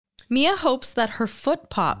Mia hopes that her foot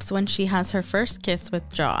pops when she has her first kiss with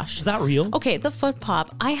Josh. Is that real? Okay, the foot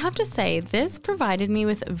pop. I have to say, this provided me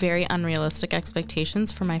with very unrealistic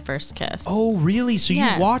expectations for my first kiss. Oh, really? So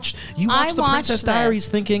Yes. you watched the Princess Diaries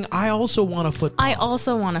thinking, I also want a foot pop. I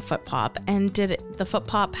also want a foot pop. And did the foot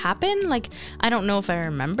pop happen? Like, I don't know if I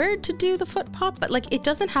remembered to do the foot pop, but like, it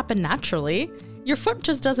doesn't happen naturally. Your foot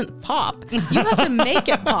just doesn't pop. You have to make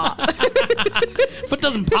it pop. Foot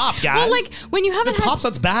doesn't pop, guys. Well, like when you haven't if it pops,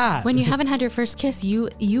 that's bad. When you haven't had your first kiss, you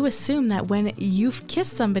assume that when you've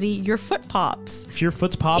kissed somebody, your foot pops. If your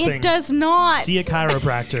foot's popping, it does not. See a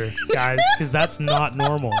chiropractor, guys, because that's not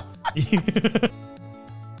normal.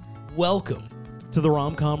 Welcome to the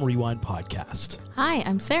Rom-Com Rewind podcast. Hi,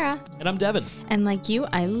 I'm Sarah. And I'm Devin. And like you,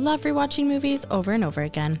 I love rewatching movies over and over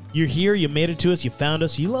again. You're here, you made it to us, you found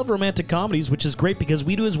us, you love romantic comedies, which is great because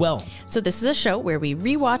we do as well. So this is a show where we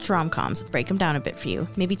rewatch rom-coms, break them down a bit for you,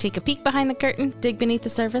 maybe take a peek behind the curtain, dig beneath the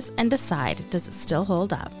surface, and decide, does it still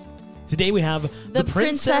hold up? Today we have The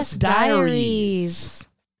Princess Diaries.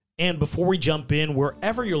 And before we jump in,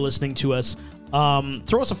 wherever you're listening to us,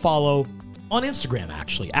 throw us a follow on Instagram,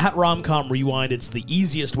 actually, at Romcom Rewind. It's the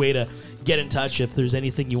easiest way to get in touch if there's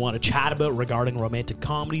anything you want to chat about regarding romantic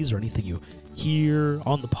comedies or anything you hear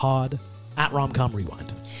on the pod, at Romcom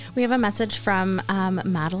Rewind. We have a message from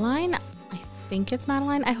Madeline. I think it's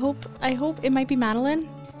Madeline. I hope it might be Madeline.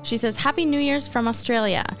 She says, Happy New Year's from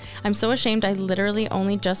Australia. I'm so ashamed I literally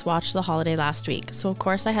only just watched The Holiday last week, so of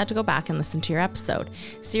course I had to go back and listen to your episode.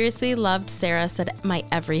 Seriously loved Sarah said my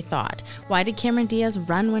every thought. Why did Cameron Diaz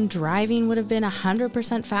run when driving would have been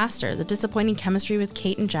 100% faster? The disappointing chemistry with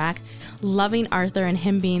Kate and Jack, loving Arthur and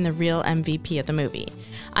him being the real MVP of the movie.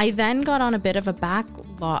 I then got on a bit of a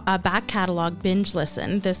back catalog binge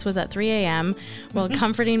listen. This was at 3 a.m. while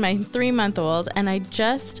comforting my 3-month-old, and I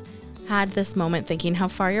just had this moment thinking how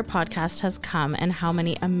far your podcast has come and how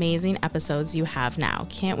many amazing episodes you have now.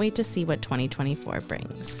 Can't wait to see what 2024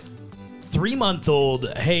 brings.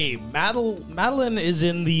 3-month-old. Hey, Madeline is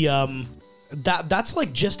in the that's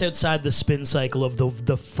like just outside the spin cycle of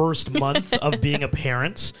the first month of being a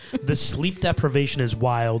parent. The sleep deprivation is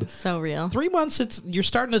wild. So real. 3 months, you're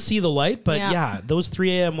starting to see the light, but yeah those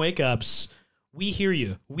 3 a.m. wake ups. We hear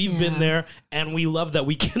you. We've been there, and we love that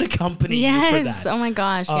we can accompany you for that. Yes. Oh my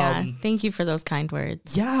gosh. Yeah. Thank you for those kind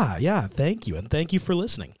words. Yeah. Thank you, and thank you for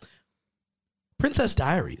listening. Princess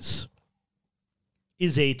Diaries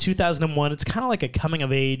is a 2001. It's kind of like a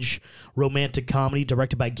coming-of-age romantic comedy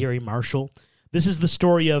directed by Gary Marshall. This is the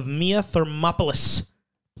story of Mia Thermopolis,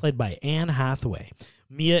 played by Anne Hathaway.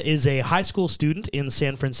 Mia is a high school student in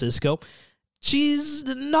San Francisco. She's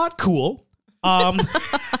not cool.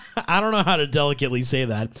 I don't know how to delicately say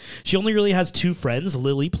that. She only really has 2 friends,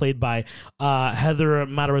 Lily, played by Heather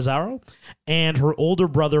Matarazzo, and her older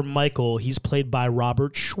brother, Michael. He's played by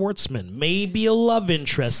Robert Schwartzman. Maybe a love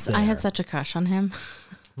interest there. I had such a crush on him.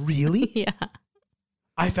 Really? Yeah.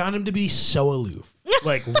 I found him to be so aloof.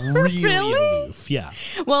 Like, really aloof. Yeah.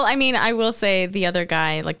 Well, I mean, I will say the other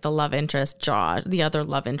guy, like the love interest, Josh,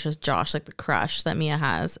 like the crush that Mia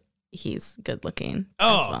has, he's good looking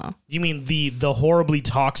as well. You mean the horribly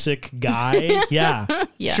toxic guy? Yeah.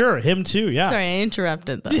 Yeah. Sure, him too, yeah. Sorry, I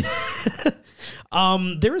interrupted them.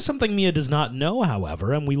 There is something Mia does not know,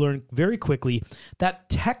 however, and we learn very quickly that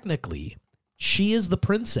technically she is the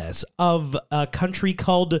princess of a country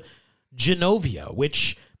called Genovia,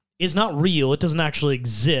 which is not real. It doesn't actually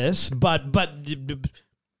exist, but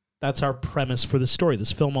that's our premise for the story.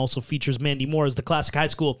 This film also features Mandy Moore as the classic high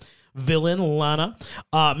school villain, Lana.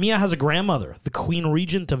 Mia has a grandmother, the Queen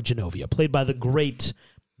Regent of Genovia, played by the great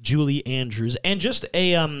Julie Andrews. And just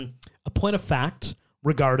a point of fact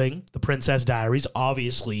regarding The Princess Diaries,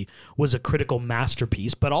 obviously was a critical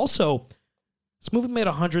masterpiece, but also this movie made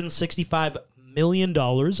 $165 million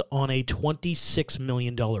on a $26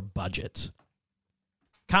 million budget.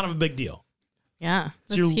 Kind of a big deal. Yeah,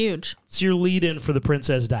 that's huge. It's your lead-in for The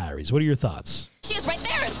Princess Diaries. What are your thoughts? She is right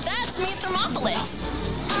there. That's Mia Thermopolis.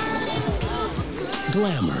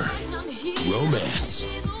 Glamour, romance,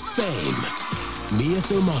 fame. Mia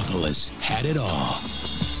Thermopolis had it all,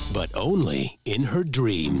 but only in her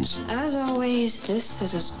dreams. As always, this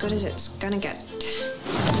is as good as it's gonna get.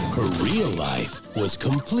 Her real life was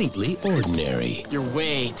completely ordinary. You're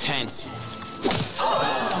way tense.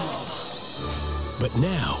 But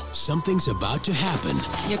now, something's about to happen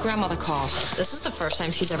Your grandmother called. This is the first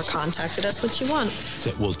time she's ever contacted us. What you want?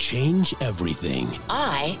 that will change everything.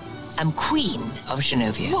 I am Queen of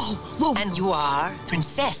Genovia. Whoa. And you are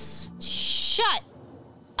Princess. Shut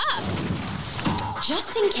up.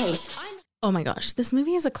 Just in case. Oh my gosh, this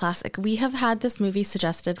movie is a classic. We have had this movie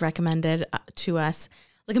suggested, recommended to us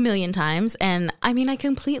like a million times. And I mean, I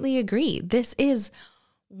completely agree. This is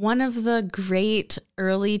one of the great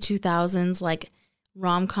early 2000s, like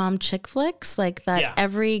rom-com chick flicks, like that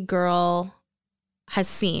every girl has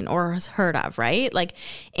seen or has heard of, right? Like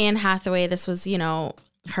Anne Hathaway, this was, you know,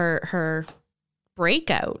 her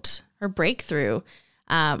breakthrough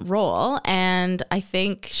role. And I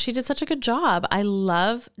think she did such a good job. I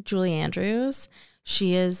love Julie Andrews.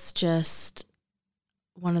 She is just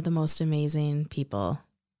one of the most amazing people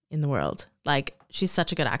in the world. Like, she's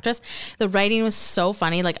such a good actress. The writing was so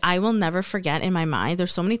funny. Like, I will never forget in my mind.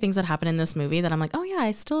 There's so many things that happen in this movie that I'm like, oh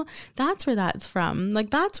yeah, that's where that's from. Like,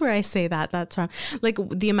 that's where I say that's from. Like,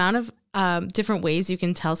 the amount of different ways you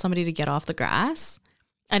can tell somebody to get off the grass,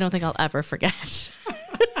 I don't think I'll ever forget.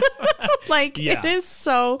 Like, it is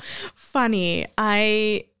so funny.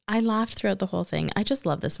 I laughed throughout the whole thing. I just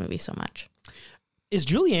love this movie so much. Is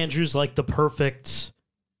Julie Andrews like the perfect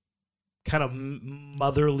kind of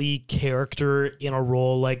motherly character in a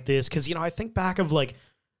role like this? Because, you know, I think back of like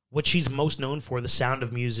what she's most known for, The Sound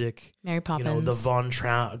of Music, Mary Poppins, you know, the Von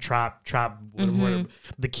Trapp, whatever,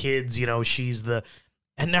 the kids, you know, she's the,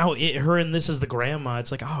 and now her and this is the grandma.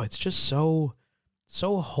 It's like, oh, it's just so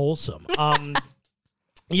wholesome.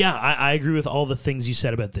 Yeah, I agree with all the things you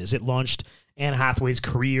said about this. It launched Anne Hathaway's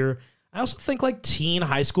career. I also think like teen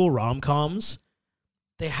high school rom-coms,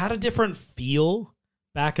 they had a different feel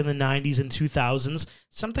back in the 90s and 2000s,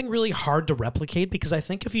 something really hard to replicate, because I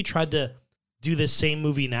think if you tried to do this same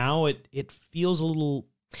movie now, it feels a little...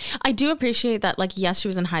 I do appreciate that, like, yes, she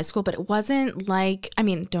was in high school, but it wasn't like, I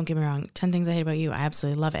mean, don't get me wrong, 10 Things I Hate About You, I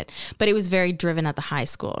absolutely love it. But it was very driven at the high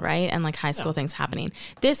school, right? And like high school things happening.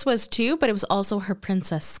 This was too, but it was also her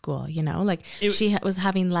princess school, you know? Like she was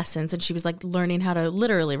having lessons and she was like learning how to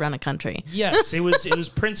literally run a country. Yes, it was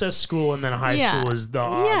princess school, and then high school was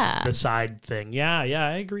the side thing. Yeah,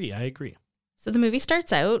 I agree. So the movie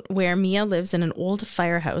starts out where Mia lives in an old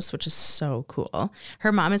firehouse, which is so cool.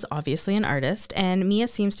 Her mom is obviously an artist, and Mia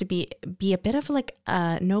seems to be a bit of like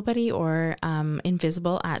nobody or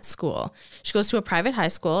invisible at school. She goes to a private high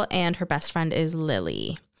school, and her best friend is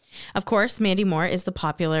Lily. Of course, Mandy Moore is the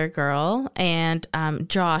popular girl, and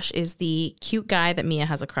Josh is the cute guy that Mia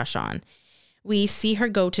has a crush on. We see her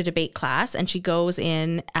go to debate class, and she goes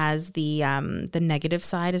in as the negative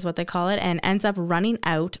side is what they call it, and ends up running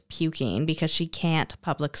out puking because she can't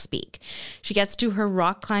public speak. She gets to her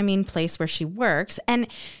rock climbing place where she works, and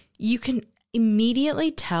you can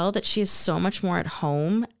immediately tell that she is so much more at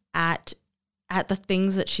home at the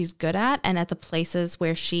things that she's good at and at the places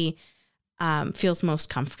where she feels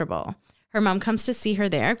most comfortable. Her mom comes to see her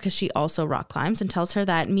there because she also rock climbs, and tells her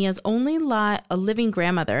that Mia's only a living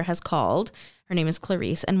grandmother has called. Her name is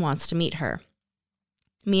Clarice, and wants to meet her.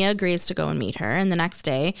 Mia agrees to go and meet her, and the next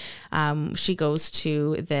day she goes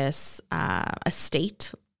to this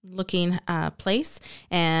estate-looking place,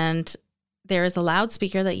 and there is a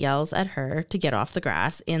loudspeaker that yells at her to get off the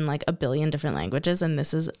grass in like a billion different languages, and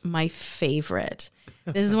this is my favorite.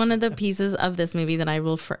 This is one of the pieces of this movie that I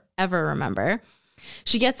will forever remember.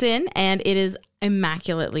 She gets in, and it is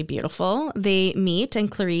immaculately beautiful. They meet,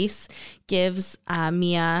 and Clarice gives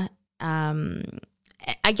Mia,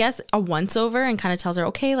 I guess, a once-over, and kind of tells her,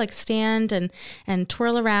 okay, like stand and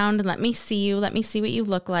twirl around and let me see you. Let me see what you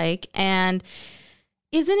look like. And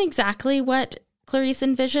isn't exactly what Clarice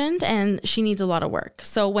envisioned, and she needs a lot of work.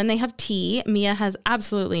 So when they have tea, Mia has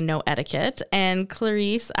absolutely no etiquette, and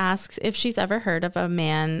Clarice asks if she's ever heard of a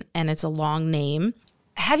man, and it's a long name.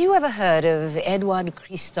 Have you ever heard of Edouard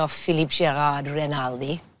Christophe Philippe Gérard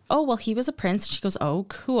Rinaldi? Oh, well, he was a prince. She goes, oh,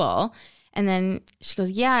 cool. And then she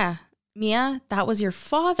goes, yeah, Mia, that was your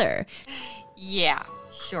father. Yeah,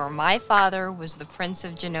 sure. My father was the Prince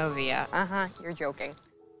of Genovia. You're joking.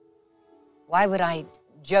 Why would I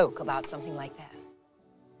joke about something like that?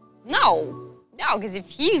 No, because if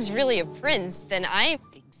he's really a prince, then I'm...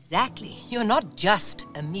 Exactly. You're not just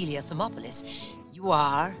Amelia Thermopolis. You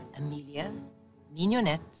are Amelia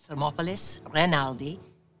Mignonette Thermopolis Rinaldi,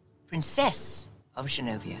 Princess of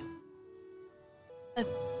Genovia.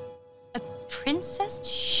 A princess?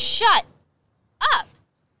 Shut up!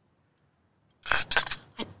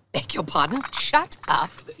 I beg your pardon? Shut up.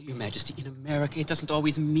 Your Majesty, in America, it doesn't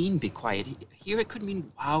always mean be quiet. Here it could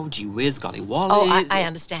mean wow, gee whiz, golly wally. Oh, I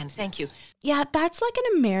understand. Thank you. Yeah, that's like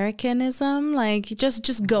an Americanism. Like,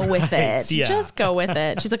 just go with it. Yeah. Just go with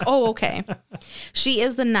it. She's like, oh, okay. She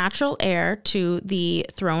is the natural heir to the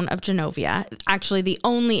throne of Genovia. Actually, the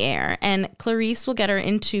only heir. And Clarice will get her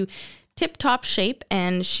into tip-top shape,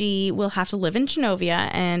 and she will have to live in Genovia.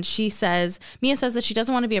 And Mia says that she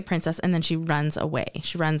doesn't want to be a princess, and then she runs away.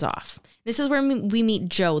 She runs off. This is where we meet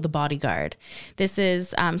Joe, the bodyguard. This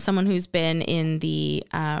is someone who's been in the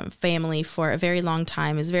family for a very long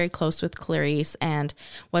time, is very close with Clarice, and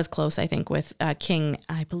was close, I think, with King,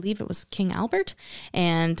 I believe it was King Albert,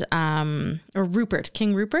 and or Rupert,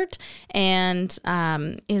 King Rupert, and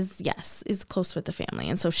is close with the family.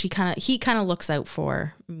 And so he kind of looks out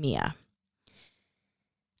for Mia.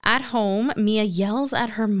 At home, Mia yells at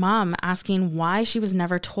her mom, asking why she was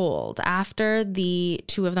never told. After the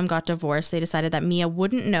two of them got divorced, they decided that Mia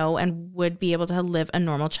wouldn't know and would be able to live a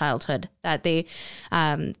normal childhood, that the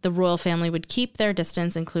royal family would keep their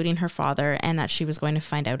distance, including her father, and that she was going to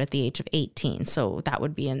find out at the age of 18. So that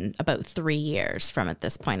would be in about 3 years from at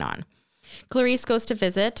this point on. Clarice goes to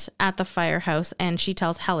visit at the firehouse, and she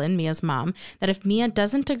tells Helen, Mia's mom, that if Mia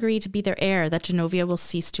doesn't agree to be their heir, that Genovia will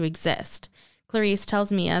cease to exist. Clarice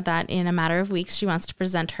tells Mia that in a matter of weeks, she wants to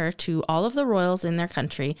present her to all of the royals in their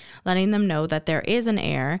country, letting them know that there is an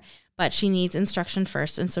heir, but she needs instruction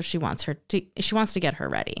first, and so she wants to get her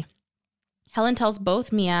ready. Helen tells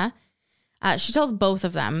both of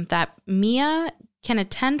them that Mia can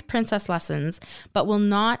attend princess lessons, but will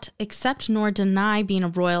not accept nor deny being a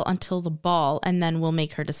royal until the ball, and then will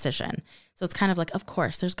make her decision. So it's kind of like, of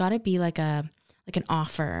course, there's got to be like an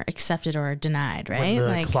offer, accepted or denied, right?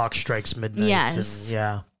 When the clock strikes midnight. Yes.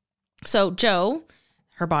 Yeah. So Joe,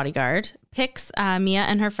 her bodyguard, picks Mia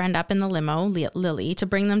and her friend up in the limo, Lily, to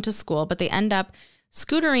bring them to school, but they end up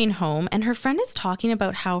scootering home, and her friend is talking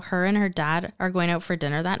about how her and her dad are going out for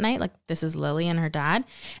dinner that night. Like, this is Lily and her dad,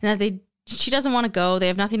 and that she doesn't want to go. They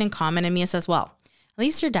have nothing in common. And Mia says, well, at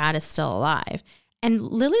least your dad is still alive. And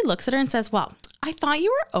Lily looks at her and says, well, I thought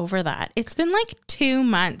you were over that. It's been like 2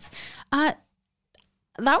 months. That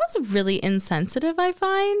was really insensitive, I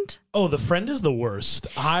find. Oh, the friend is the worst.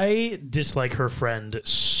 I dislike her friend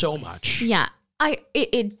so much. Yeah. I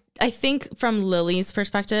think from Lily's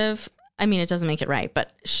perspective, I mean, it doesn't make it right,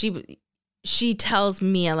 but she tells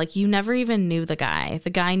Mia, like, you never even knew the guy. The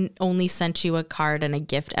guy only sent you a card and a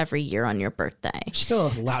gift every year on your birthday. Still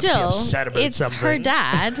allowed to be upset about it's something. Her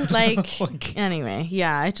dad. Anyway,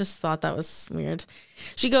 yeah, I just thought that was weird.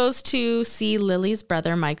 She goes to see Lily's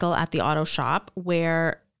brother, Michael, at the auto shop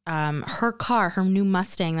where her car, her new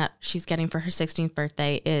Mustang that she's getting for her 16th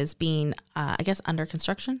birthday, is being, I guess, under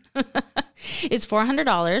construction. It's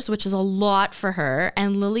 $400, which is a lot for her.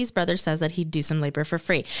 And Lily's brother says that he'd do some labor for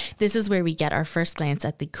free. This is where we get our first glance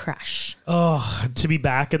at the crush. Oh, to be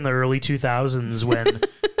back in the early 2000s when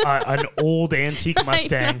an old antique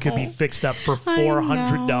Mustang could be fixed up for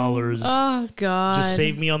 $400. Oh, God. Just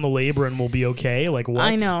save me on the labor and we'll be okay. Like, what?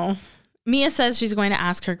 I know. Mia says she's going to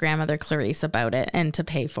ask her grandmother Clarice about it and to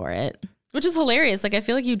pay for it, which is hilarious. Like, I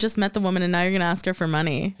feel like you just met the woman and now you're going to ask her for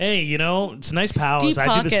money. Hey, it's nice pals. Deep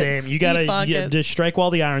I do the same. You got to just strike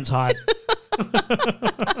while the iron's hot.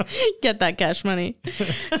 Get that cash money.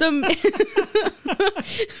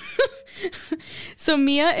 So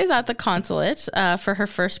Mia is at the consulate for her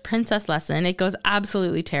first princess lesson. It goes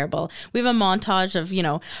absolutely terrible. We have a montage of,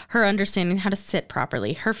 her understanding how to sit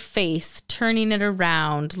properly, her face, turning it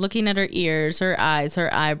around, looking at her ears, her eyes,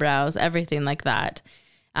 her eyebrows, everything like that.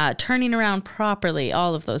 Turning around properly,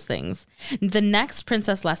 all of those things. The next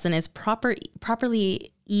princess lesson is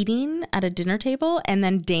properly eating at a dinner table and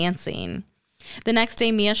then dancing. The next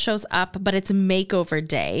day, Mia shows up, but it's makeover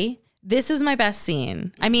day. This is my best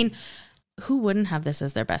scene. I mean, who wouldn't have this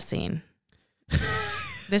as their best scene?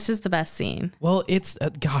 This is the best scene. Well, it's,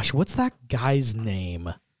 what's that guy's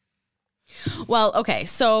name? Well, okay.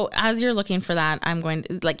 So as you're looking for that, I'm going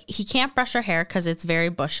to, he can't brush her hair because it's very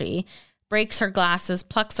bushy. Breaks her glasses,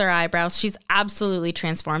 plucks her eyebrows. She's absolutely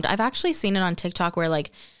transformed. I've actually seen it on TikTok where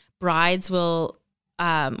brides will,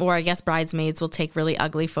 or I guess bridesmaids will take really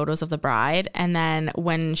ugly photos of the bride. And then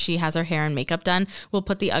when she has her hair and makeup done, we'll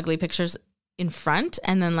put the ugly pictures in front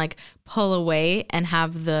and then pull away and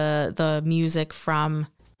have the music from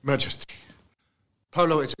Majesty.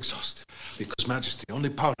 Polo is exhausted because Majesty, only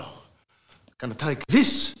Polo can take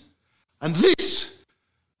this and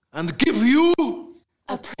give you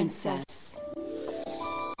a princess.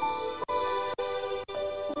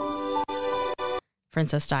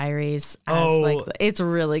 Princess Diaries. It's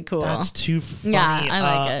really cool. That's too funny. Yeah, I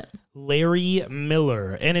like it. Larry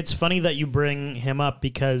Miller. And it's funny that you bring him up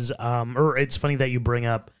because, or it's funny that you bring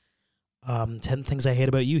up 10 Things I Hate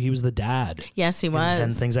About You. He was the dad. Yes, he was.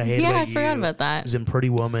 10 Things I Hate About You. Yeah, I forgot about that. He was in Pretty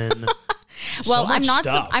Woman. Well,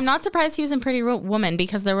 I'm not surprised he was in Pretty Woman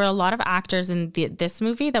because there were a lot of actors in this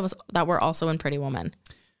movie that were also in Pretty Woman.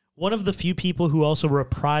 One of the few people who also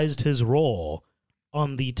reprised his role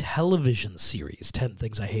on the television series 10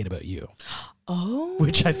 Things I Hate About You. Oh.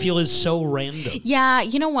 Which I feel is so random. Yeah,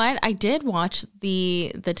 you know what? I did watch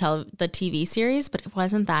the TV series, but it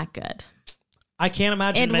wasn't that good. I can't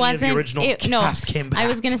imagine many of the original cast came back. I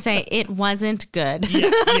was going to say it wasn't good.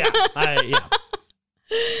 Yeah.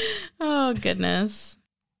 Oh, goodness.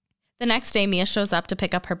 The next day, Mia shows up to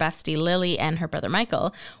pick up her bestie, Lily, and her brother,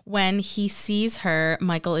 Michael. When he sees her,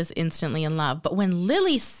 Michael is instantly in love. But when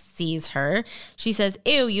Lily sees her, she says,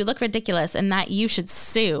 ew, you look ridiculous and that you should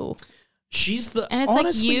sue. She's the... And it's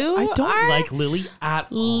honestly, like, you I don't are like Lily at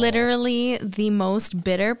all. literally the most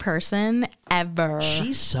bitter person ever.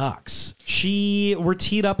 She sucks. We're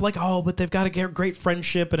teed up like, oh, but they've got a great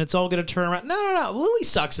friendship and it's all going to turn around. No. Lily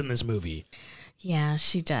sucks in this movie. Yeah,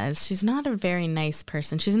 she does. She's not a very nice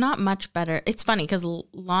person. She's not much better. It's funny because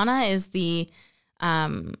Lana is the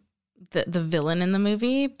villain in the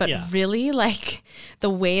movie, but really, like, the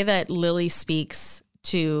way that Lily speaks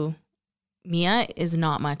to Mia is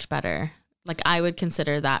not much better. Like, I would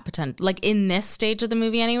consider that potential. Like, in this stage of the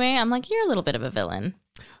movie anyway, I'm like, you're a little bit of a villain.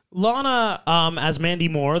 Lana, as Mandy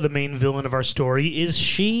Moore, the main villain of our story, is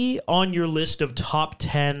she on your list of top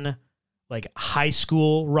 10 like high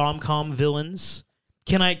school rom-com villains?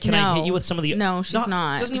 Can I hit you with some of the... No, she's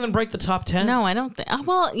not. Doesn't even break the top 10? No, I don't think...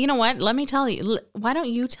 well, you know what? Let me tell you. Why don't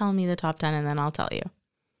you tell me the top 10 and then I'll tell you?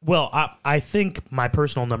 Well, I think my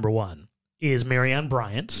personal number one is Marianne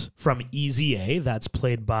Bryant from Easy A. That's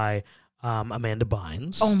played by Amanda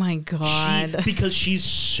Bynes. Oh my God. Because she's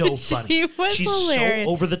so funny. She's hilarious.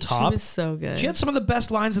 So over the top. She was so good. She had some of the best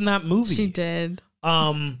lines in that movie. She did.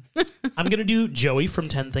 I'm going to do Joey from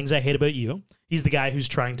 10 Things I Hate About You. He's the guy who's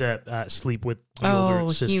trying to sleep with the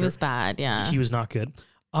older sister. He was bad, yeah. He was not good.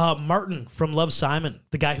 Martin from Love, Simon,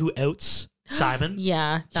 the guy who outs Simon.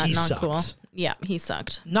 Yeah, that's not sucked. cool. Yeah, he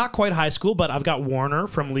sucked. Not quite high school, but I've got Warner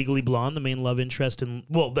from Legally Blonde, the main love interest in,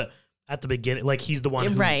 at the beginning, like he's the one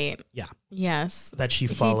who... Right. Yeah. Yes. That she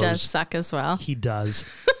follows. He does suck as well. He does.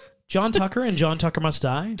 John Tucker and John Tucker Must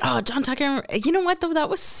Die. Oh, John Tucker. You know what, though? That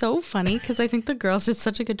was so funny because I think the girls did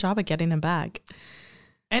such a good job at getting him back.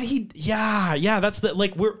 And that's the,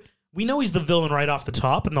 like, we know he's the villain right off the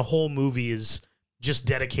top, and the whole movie is just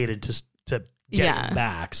dedicated to getting him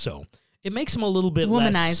back. So it makes him a little bit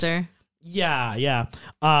womanizer. Yeah.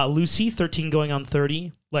 Lucy, 13 going on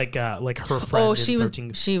 30, like her friend. Oh, she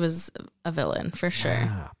was a villain for sure.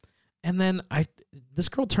 Yeah. And then this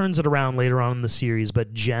girl turns it around later on in the series,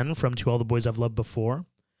 but Jen from To All the Boys I've Loved Before,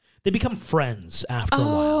 they become friends after a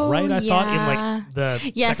while, right? I thought in like the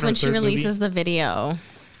second when or she third releases movie. the video.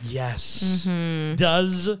 Yes.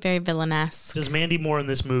 Mm-hmm. Very villainous. Does Mandy Moore in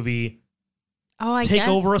this movie I take guess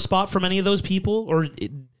over a spot from any of those people, or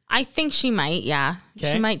I think she might. Yeah,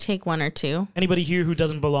 okay. She might take one or two. Anybody here who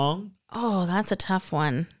doesn't belong? Oh, that's a tough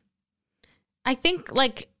one. I think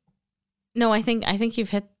I think you've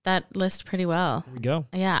hit that list pretty well. Here we go.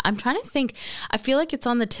 Yeah, I'm trying to think. I feel like it's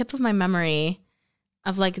on the tip of my memory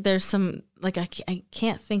of like there's some like I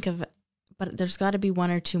can't think of, but there's got to be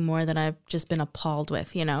one or two more that I've just been appalled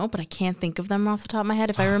with, but I can't think of them off the top of my head.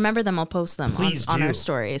 If I remember them, I'll post them on our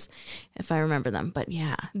stories if I remember them. But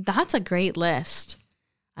yeah, that's a great list.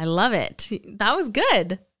 I love it. That was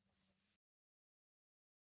good.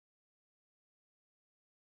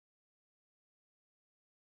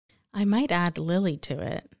 I might add Lily to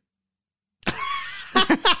it.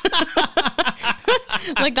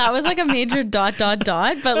 Like that was like a major ... but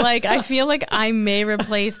like I feel like I may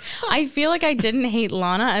replace. I feel like I didn't hate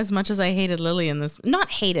Lana as much as I hated Lily in this. Not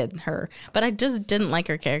hated her, but I just didn't like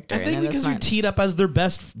her character. I think because you're teed up as their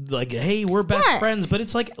best, like, hey, we're best friends, but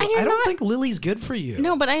it's like I don't think Lily's good for you.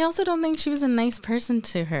 No, but I also don't think she was a nice person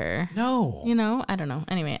to her. No, I don't know.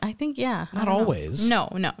 Anyway, I think not always. No.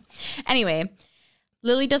 Anyway.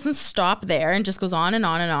 Lily doesn't stop there and just goes on and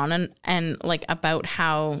on and on and like about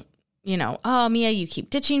how, oh, Mia, you keep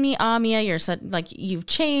ditching me. Oh, Mia, you're so, like, you've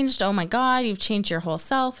changed. Oh my God, you've changed your whole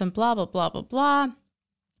self and blah, blah, blah, blah, blah.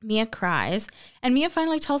 Mia cries and Mia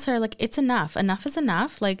finally tells her, like, it's enough. Enough is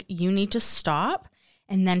enough. Like, you need to stop,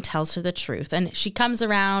 and then tells her the truth. And she comes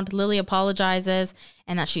around, Lily apologizes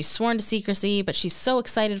and that she's sworn to secrecy, but she's so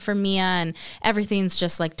excited for Mia and everything's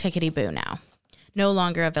just like tickety-boo now. No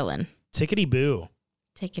longer a villain. Tickety-boo.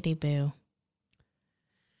 Tickety-boo.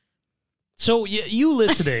 So you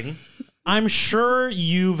listening, I'm sure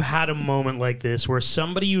you've had a moment like this where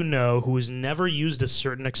somebody who has never used a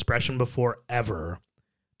certain expression before ever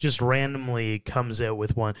just randomly comes out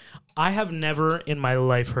with one. I have never in my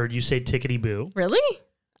life heard you say tickety-boo. Really?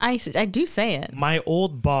 I do say it. My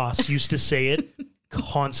old boss used to say it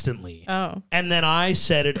constantly. Oh. And then I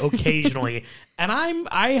said it occasionally. And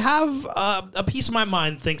I have a piece of my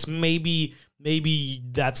mind thinks maybe maybe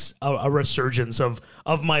that's a resurgence of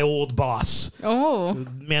my old boss. Oh.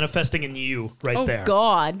 Manifesting in you right there. Oh,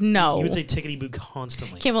 God, no. You would say tickety boo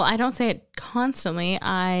constantly. Okay, well, I don't say it constantly.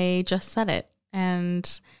 I just said it.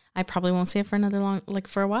 And I probably won't say it for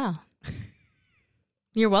for a while.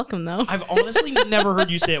 You're welcome, though. I've honestly never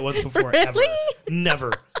heard you say it once before, really? ever.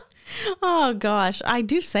 Never. Oh, gosh. I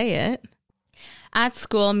do say it. At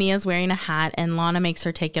school, Mia's wearing a hat and Lana makes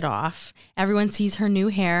her take it off. Everyone sees her new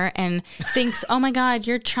hair and thinks, oh my God,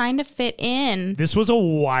 you're trying to fit in. This was a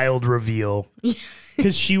wild reveal.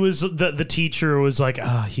 Because she was, the teacher was like,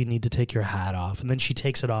 oh, you need to take your hat off. And then she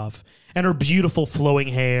takes it off. And her beautiful flowing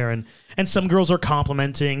hair. And some girls are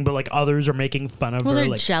complimenting, but like others are making fun of her. They're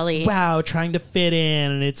like, jelly. Wow, trying to fit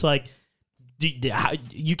in. And it's like,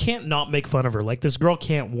 you can't not make fun of her. Like, this girl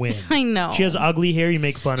can't win. I know. She has ugly hair, you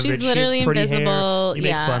make fun of it. She's literally she has pretty invisible. Hair, you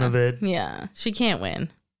make fun of it. Yeah, she can't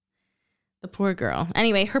win. The poor girl.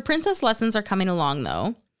 Anyway, her princess lessons are coming along,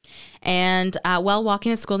 though. And while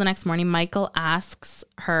walking to school the next morning, Michael asks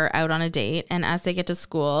her out on a date. And as they get to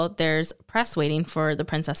school, there's press waiting for the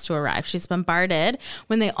princess to arrive. She's bombarded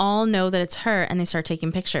when they all know that it's her and they start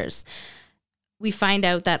taking pictures. We find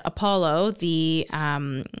out that Apollo, the,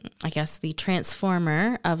 I guess, the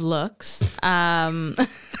transformer of looks, was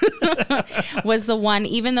the one,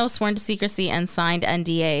 even though sworn to secrecy and signed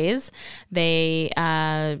NDAs,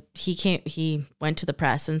 he went to the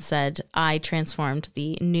press and said, I transformed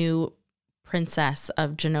the new princess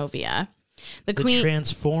of Genovia. The queen,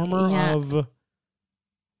 transformer of, what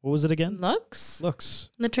was it again? Looks. Looks.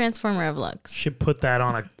 The transformer of looks. Should put that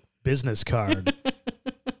on a business card.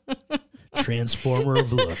 Transformer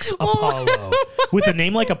of looks, Apollo. With a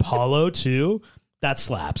name like Apollo, too, that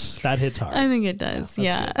slaps. That hits hard. I think it does,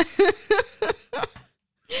 yeah.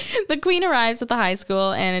 The queen arrives at the high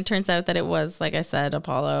school, and it turns out that it was, like I said,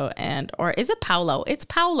 Apollo or is it Paolo? It's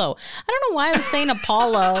Paolo. I don't know why I was saying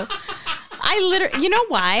Apollo. You know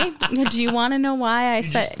why? Do you want to know why I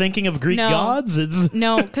said? Just thinking of Greek gods?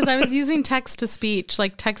 No, because I was using text to speech,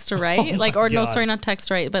 like text to write, not text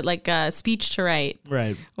to write, but like speech to write.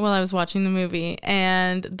 Right. While I was watching the movie,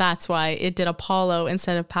 and that's why it did Apollo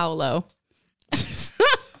instead of Paolo.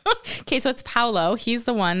 Okay, so it's Paolo. He's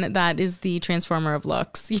the one that is the transformer of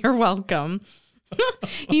looks. You're welcome.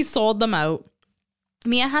 He sold them out.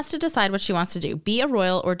 Mia has to decide what she wants to do, be a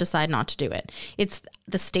royal or decide not to do it. It's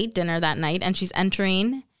the state dinner that night and she's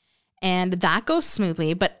entering and that goes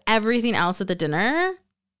smoothly, but everything else at the dinner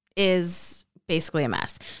is basically a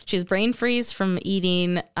mess. She has brain freeze from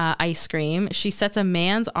eating ice cream. She sets a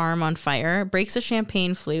man's arm on fire, breaks a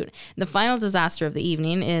champagne flute. The final disaster of the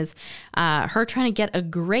evening is her trying to get a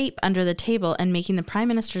grape under the table and making the prime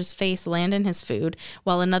minister's face land in his food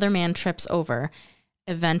while another man trips over.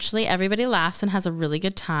 Eventually, everybody laughs and has a really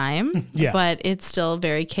good time, but it's still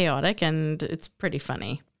very chaotic and it's pretty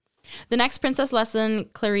funny. The next princess lesson,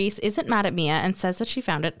 Clarice isn't mad at Mia and says that she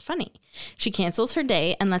found it funny. She cancels her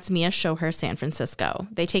day and lets Mia show her San Francisco.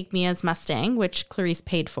 They take Mia's Mustang, which Clarice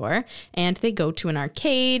paid for, and they go to an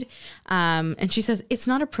arcade. And she says, it's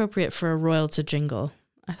not appropriate for a royal to jingle.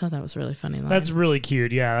 I thought that was really funny line. That's really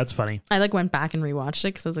cute. Yeah, that's funny. I went back and rewatched it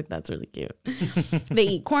because I was like, that's really cute. They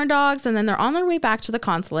eat corn dogs and then they're on their way back to the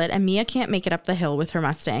consulate and Mia can't make it up the hill with her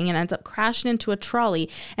Mustang and ends up crashing into a trolley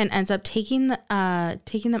and ends up taking them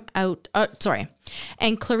out.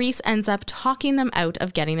 And Clarice ends up talking them out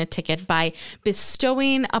of getting a ticket by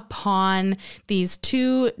bestowing upon these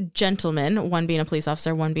two gentlemen, one being a police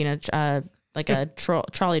officer, one being a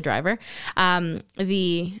trolley driver,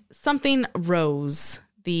 the something rose.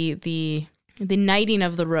 The knighting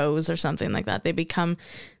of the rose or something like that. They become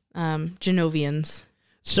Genovians.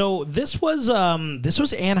 So this was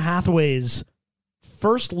Anne Hathaway's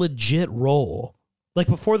first legit role. Like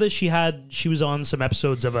before this, she was on some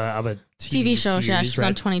episodes of a TV show. Series, yeah, she was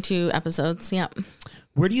on 22 episodes. Yep.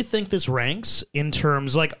 Where do you think this ranks in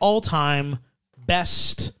terms like all time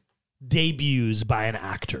best debuts by an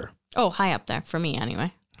actor? Oh, high up there for me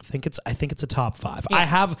anyway. I think it's a top 5. Yeah.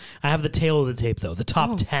 I have the tail of the tape though, the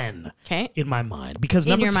top 10 in my mind because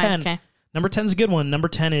number 10 is a good one. Number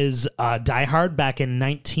 10 is Die Hard back in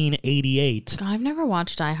 1988. God, I've never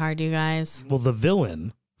watched Die Hard, you guys. Well, the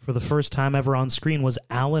villain for the first time ever on screen was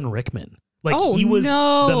Alan Rickman. He was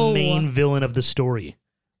the main villain of the story.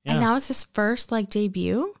 Yeah. And that was his first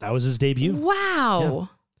debut? That was his debut. Wow.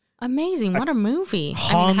 Yeah. Amazing. What a movie.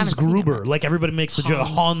 Hans Gruber. Like everybody makes the joke.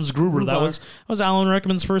 Hans Gruber. That was Alan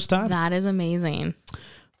Rickman's first time. That is amazing.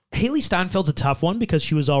 Haley Steinfeld's a tough one because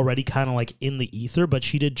she was already kind of in the ether, but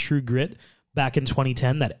she did True Grit back in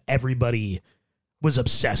 2010 that everybody was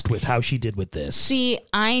obsessed with how she did with this. See,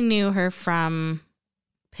 I knew her from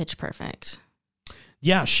Pitch Perfect.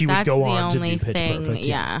 Yeah, she would go on to do Pitch Perfect.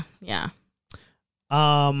 Yeah.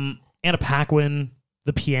 Anna Paquin,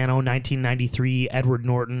 The Piano, 1993. Edward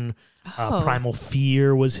Norton, Primal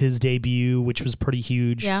Fear was his debut, which was pretty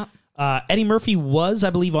huge. Yeah. Eddie Murphy was, I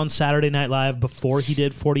believe, on Saturday Night Live before he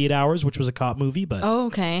did 48 Hours, which was a cop movie. But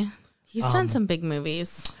okay. He's done some big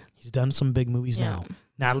movies. He's done some big movies now.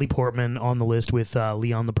 Natalie Portman on the list with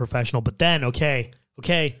Leon the Professional. But then, okay,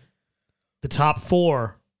 the top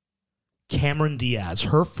 4, Cameron Diaz.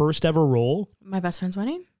 Her first ever role. My Best Friend's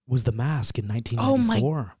Wedding? Was The Mask in 1994.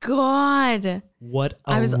 Oh my God. What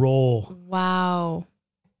a role. Wow.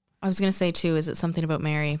 I was going to say, too, is it Something About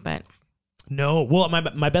Mary? But no. Well,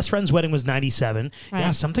 my Best Friend's Wedding was 97. Right.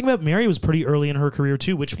 Yeah, Something About Mary was pretty early in her career,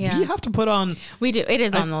 too, which we have to put on. We do. It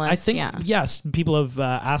is on the list. I think, yes, people have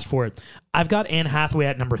asked for it. I've got Anne Hathaway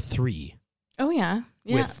at number 3. Oh, yeah.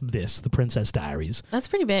 With The Princess Diaries. That's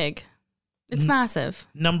pretty big. It's massive.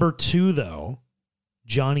 Number 2, though,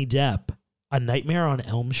 Johnny Depp, A Nightmare on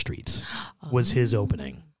Elm Street was his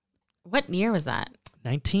opening. What year was that?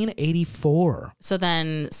 1984. So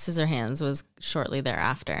then Scissorhands was shortly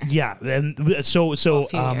thereafter. Yeah, and so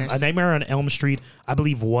A Nightmare on Elm Street, I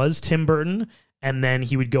believe, was Tim Burton, and then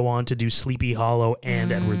he would go on to do Sleepy Hollow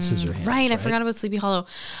and Edward Scissorhands. Right, I forgot about Sleepy Hollow.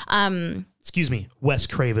 Excuse me, Wes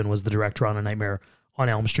Craven was the director on A Nightmare on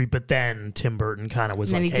Elm Street, but then Tim Burton kind of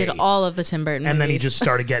was and like, then he did all of the Tim Burton and movies. Then he just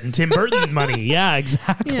started getting Tim Burton money. Yeah,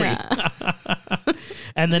 exactly. Yeah.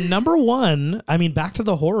 And then number 1, I mean, back to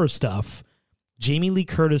the horror stuff. Jamie Lee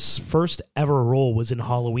Curtis' first ever role was in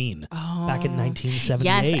Halloween back in 1978.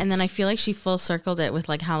 Yes, and then I feel like she full circled it with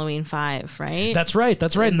like Halloween 5, right? That's right.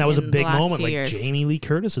 And that was a big moment. Like years. Jamie Lee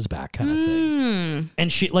Curtis is back kind of thing.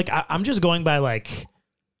 And she, like, I'm just going by like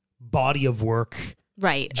body of work.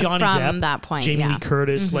 Right. Johnny From Depp, that point. Jamie Lee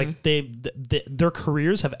Curtis, like their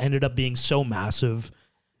careers have ended up being so massive.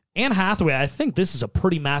 Anne Hathaway, I think this is a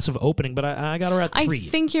pretty massive opening, but I got her at 3. I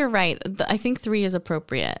think you're right. I think 3 is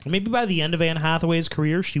appropriate. Maybe by the end of Anne Hathaway's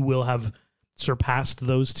career, she will have surpassed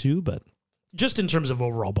those 2, but just in terms of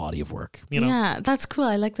overall body of work, you know? Yeah, that's cool.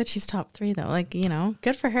 I like that she's top 3, though. Like,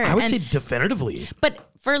 good for her. I would say definitively. But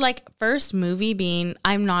for like first movie being,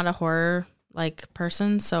 I'm not a horror like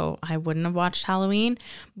person, so I wouldn't have watched Halloween,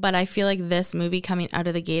 but I feel like this movie coming out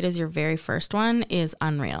of the gate as your very first one is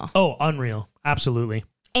unreal. Oh, unreal. Absolutely.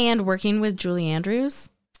 And working with Julie Andrews.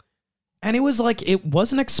 And it was like, it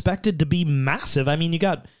wasn't expected to be massive. I mean, you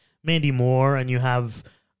got Mandy Moore and you have,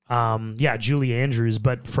 Julie Andrews.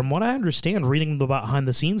 But from what I understand, reading about behind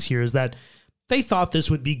the scenes here, is that they thought this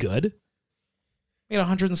would be good. Made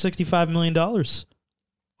 $165 million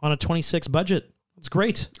on a 26 budget. It's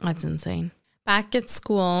great. That's insane. Back at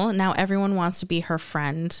school, now everyone wants to be her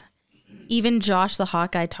friend. Even Josh, the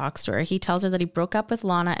Hawkeye, talks to her. He tells her that he broke up with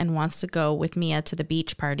Lana and wants to go with Mia to the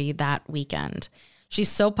beach party that weekend. She's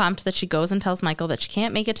so pumped that she goes and tells Michael that she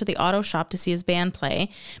can't make it to the auto shop to see his band play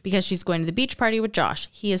because she's going to the beach party with Josh.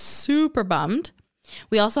 He is super bummed.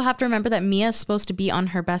 We also have to remember that Mia is supposed to be on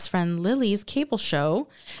her best friend Lily's cable show.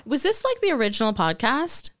 Was this like the original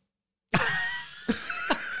podcast?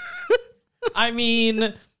 I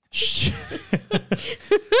mean... She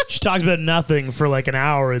talked about nothing for like an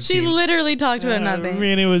hour. She literally talked about nothing. I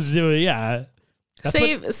mean, it was yeah.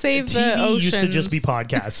 Save TV the oceans. used to just be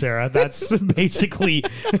podcasts, Sarah. That's basically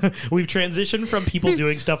we've transitioned from people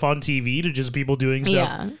doing stuff on TV to just people doing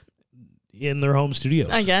stuff in their home studios.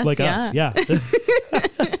 I guess, like us. Yeah.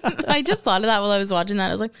 I just thought of that while I was watching that.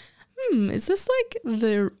 I was like, is this like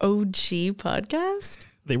the OG podcast?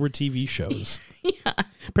 They were TV shows. Yeah.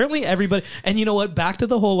 Apparently everybody, and you know what? Back to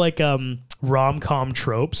the whole like rom-com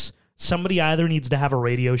tropes. Somebody either needs to have a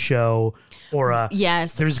radio show or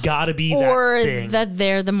yes, there's got to be or that thing. That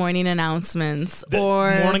they're the morning announcements, the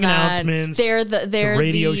or morning announcements. They're the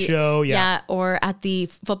radio show. Yeah, or at the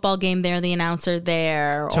football game, they're the announcer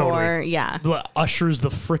there. Totally. Or Usher's the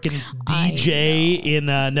freaking DJ in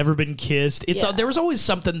Never Been Kissed. It's there was always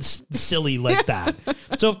something silly like that.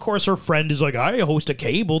 So of course her friend is like, I host a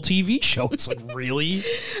cable TV show. It's like, really?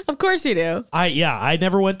 Of course you do. I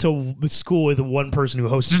never went to school with one person who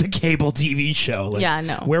hosted a cable TV show. Like,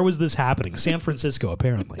 no. Where was this happening? San Francisco,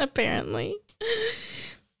 apparently. Apparently.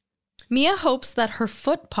 Mia hopes that her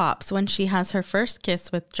foot pops when she has her first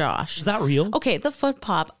kiss with Josh. Is that real? Okay, the foot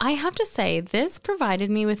pop. I have to say, this provided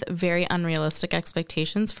me with very unrealistic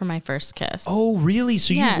expectations for my first kiss. Oh, really?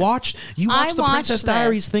 So yes. you watched the Princess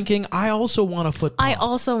Diaries thinking, I also want a foot pop. I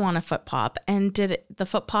also want a foot pop. And did the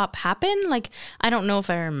foot pop happen? Like, I don't know if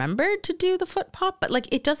I remembered to do the foot pop, but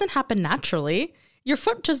like, it doesn't happen naturally. Your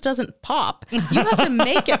foot just doesn't pop. You have to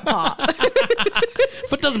make it pop.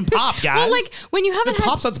 Foot doesn't pop, guys. Well, like when you haven't if it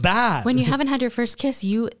pops, that's bad. When you haven't had your first kiss,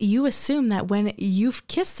 you assume that when you've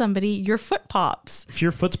kissed somebody, your foot pops. If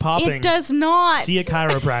your foot's popping, it does not. See a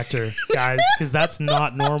chiropractor, guys, because that's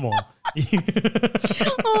not normal.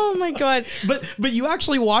 Oh my God. But you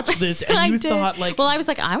actually watched this and you thought like, well, I was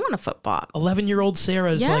like, I want a foot pop. 11-year-old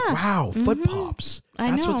Sarah's like, wow, foot pops.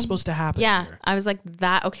 That's what's supposed to happen. Yeah. Here. I was like,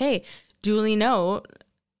 that, okay. Duly note,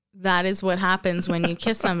 that is what happens when you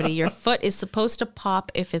kiss somebody. Your foot is supposed to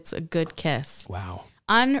pop if it's a good kiss. Wow.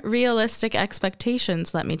 Unrealistic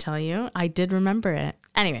expectations, let me tell you. I did remember it.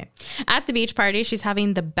 Anyway, at the beach party, she's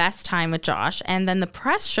having the best time with Josh, and then the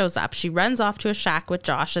press shows up. She runs off to a shack with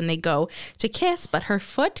Josh, and they go to kiss, but her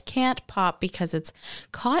foot can't pop because it's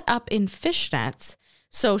caught up in fishnets.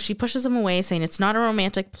 So she pushes him away, saying it's not a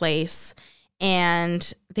romantic place.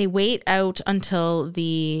 And they wait out until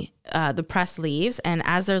the press leaves. And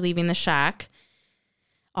as they're leaving the shack,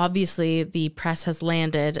 obviously the press has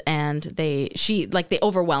landed and they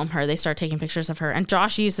overwhelm her. They start taking pictures of her. And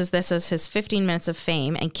Josh uses this as his 15 minutes of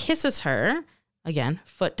fame and kisses her. Again,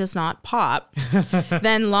 foot does not pop.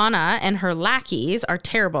 Then Lana and her lackeys are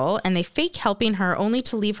terrible, and they fake helping her only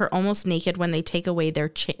to leave her almost naked when they take away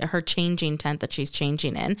her changing tent that she's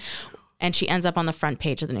changing in. And she ends up on the front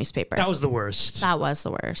page of the newspaper. That was the worst. That was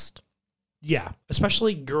the worst. Yeah,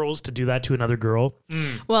 especially girls to do that to another girl.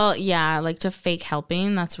 Well, yeah, like to fake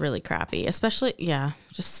helping, that's really crappy. Especially,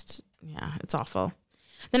 it's awful.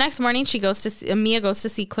 The next morning, Mia goes to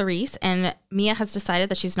see Clarice, and Mia has decided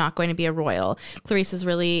that she's not going to be a royal. Clarice is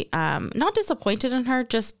really not disappointed in her,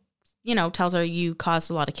 just, tells her, you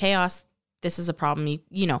caused a lot of chaos. This is a problem.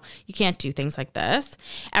 You can't do things like this.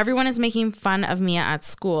 Everyone is making fun of Mia at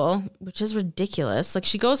school, which is ridiculous. Like,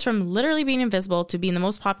 she goes from literally being invisible to being the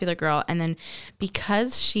most popular girl. And then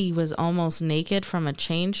because she was almost naked from a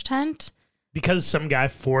change tent. Because some guy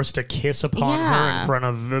forced a kiss upon her in front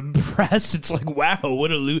of the press. It's like, wow, what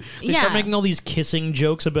a loot. They start making all these kissing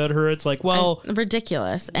jokes about her. It's like, well.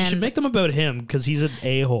 Ridiculous. You should make them about him because he's an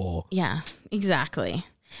a-hole. Yeah, exactly.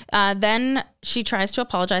 Then she tries to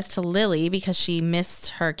apologize to Lily because she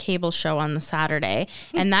missed her cable show on the Saturday,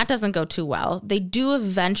 and that doesn't go too well. They do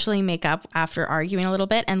eventually make up after arguing a little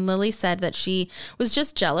bit, and Lily said that she was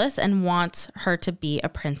just jealous and wants her to be a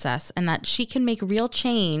princess and that she can make real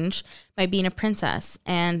change by being a princess,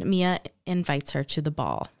 and Mia invites her to the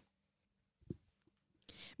ball.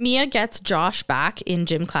 Mia gets Josh back in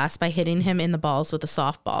gym class by hitting him in the balls with a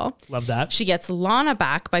softball. Love that. She gets Lana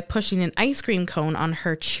back by pushing an ice cream cone on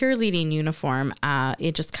her cheerleading uniform.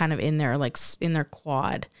 It just kind of in their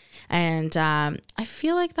quad. And I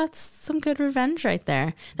feel like that's some good revenge right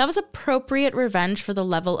there. That was appropriate revenge for the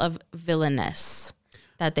level of villainous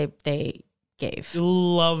that they gave.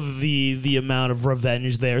 Love the amount of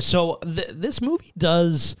revenge there. So this movie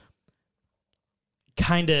does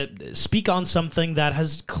kind of speak on something that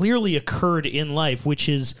has clearly occurred in life, which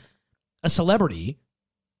is a celebrity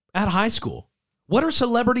at high school. What are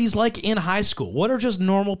celebrities like in high school? What are just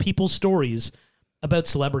normal people's stories about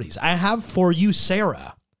celebrities? I have for you,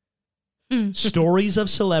 Sarah, stories of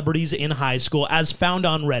celebrities in high school as found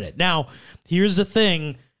on Reddit. Now, here's the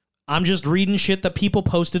thing. I'm just reading shit that people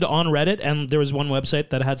posted on Reddit, and there was one website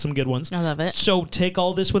that had some good ones. I love it. So take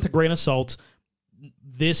all this with a grain of salt.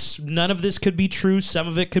 None of this could be true. Some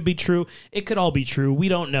of it could be true. It could all be true. We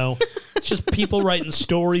don't know. It's just people writing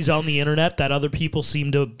stories on the internet that other people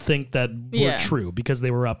seem to think that were true because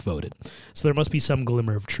they were upvoted. So there must be some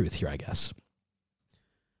glimmer of truth here, I guess.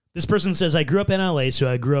 This person says, I grew up in LA, so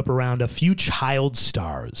I grew up around a few child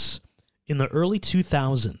stars. In the early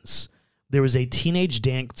 2000s, there was a teenage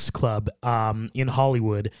dance club in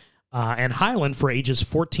Hollywood and Highland for ages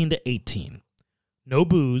 14 to 18. No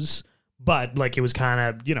booze. But, like, it was kind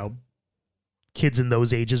of, kids in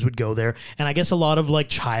those ages would go there. And I guess a lot of,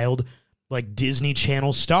 Disney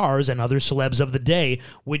Channel stars and other celebs of the day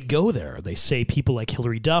would go there. They say people like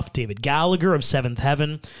Hilary Duff, David Gallagher of Seventh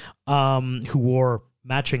Heaven, who wore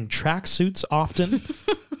matching tracksuits often.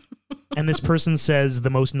 And this person says the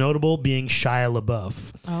most notable being Shia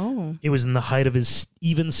LaBeouf. Oh. It was in the height of his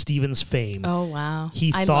Even Stevens fame. Oh, wow.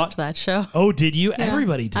 I thought, loved that show. Oh, did you? Yeah,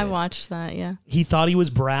 Everybody did. I watched that, yeah. He thought he was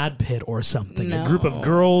Brad Pitt or something. No. A group of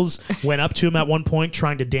girls went up to him at one point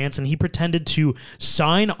trying to dance, and he pretended to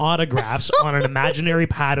sign autographs on an imaginary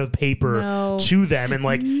pad of paper to them,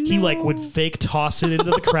 and he would fake toss it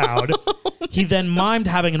into the crowd. He then mimed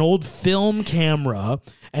having an old film camera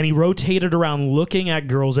and he rotated around looking at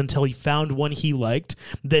girls until he found one he liked,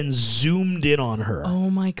 then zoomed in on her. Oh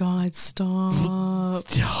my God, stop.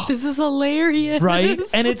 This is hilarious. Right?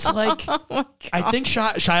 And it's like, Oh my God. I think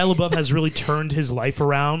Shia LaBeouf has really turned his life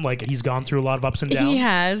around. Like, he's gone through a lot of ups and downs. He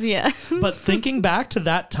has, yeah. But thinking back to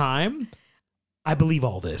that time, I believe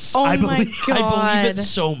all this. Oh I my believe God. it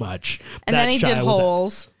so much. And then he did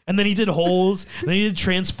Holes. And then he did Holes. And then he did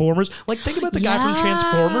Transformers. Like, think about the guy from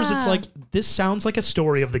Transformers. It's like, this sounds like a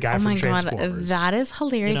story of the guy from Transformers. God, that is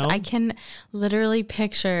hilarious. You know? I can literally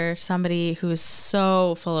picture somebody who is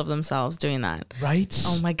so full of themselves doing that. Right?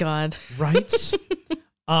 Oh my God. Right?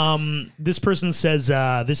 This person says,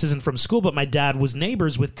 this isn't from school, but my dad was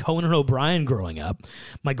neighbors with Conan O'Brien growing up.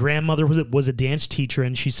 My grandmother was a dance teacher,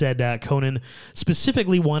 and she said Conan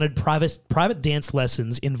specifically wanted private dance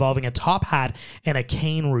lessons involving a top hat and a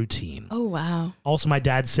cane routine. Oh, wow. Also, my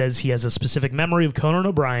dad says he has a specific memory of Conan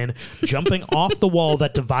O'Brien jumping off the wall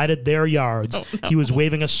that divided their yards. Oh, no. He was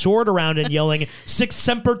waving a sword around and yelling, "Sic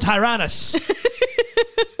Semper Tyrannis."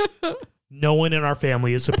 No one in our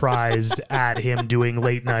family is surprised at him doing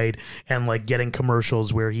late night and like getting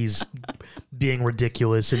commercials where he's being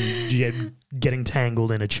ridiculous and getting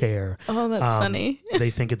tangled in a chair. Oh, that's funny. They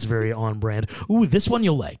think it's very on brand. Ooh, this one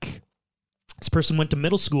you'll like. This person went to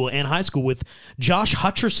middle school and high school with Josh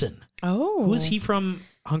Hutcherson. Oh. Who is he from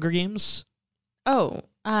Hunger Games? Oh,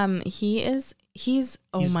 he's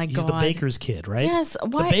oh my God. He's the baker's kid, right? Yes.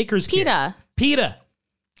 Why? The baker's PETA. kid. PETA.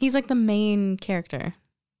 He's like the main character.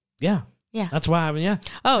 Yeah. Yeah. That's why, yeah.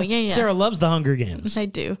 Oh, yeah. Sarah loves the Hunger Games. I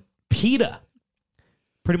do. PETA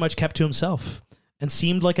pretty much kept to himself and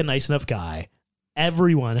seemed like a nice enough guy.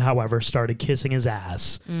 Everyone, however, started kissing his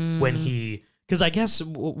ass when he... Because I guess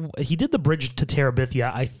he did the bridge to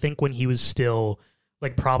Terabithia, I think, when he was still...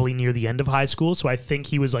 like probably near the end of high school. So I think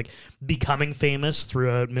he was like becoming famous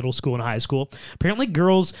throughout middle school and high school. Apparently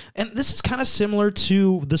girls, and this is kind of similar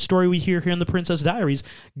to the story we hear here in the Princess Diaries,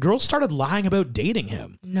 girls started lying about dating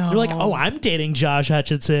him. No. They're like, oh, I'm dating Josh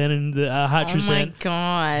Hutcherson and Hutcherson. Oh my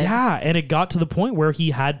God. Yeah. And it got to the point where he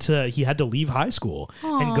had to leave high school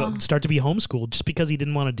and start to be homeschooled just because he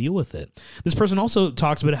didn't want to deal with it. This person also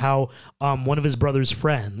talks about how one of his brother's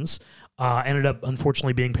friends ended up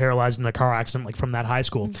unfortunately being paralyzed in a car accident like from that high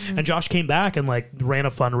school. Mm-hmm. And Josh came back and like ran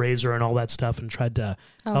a fundraiser and all that stuff and tried to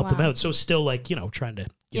help them out. So still like, trying to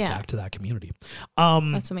get back to that community.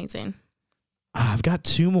 That's amazing. I've got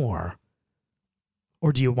two more.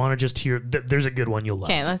 Or do you want to just hear? There's a good one you'll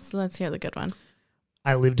love. Okay, let's hear the good one.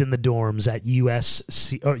 I lived in the dorms at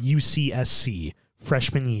UCSC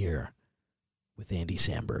freshman year with Andy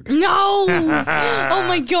Samberg. No! Oh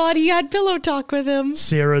my God, he had pillow talk with him.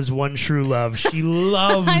 Sarah's one true love. She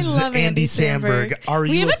loves I love Andy Samberg.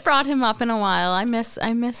 We haven't brought him up in a while. I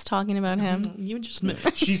miss talking about him.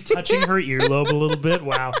 She's touching her earlobe a little bit.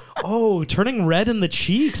 Wow. Oh, turning red in the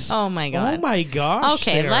cheeks. Oh my God. Oh my gosh.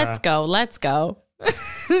 Okay, Sarah. let's go.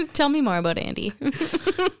 Tell me more about Andy.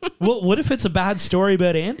 Well, what if it's a bad story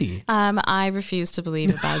about Andy? I refuse to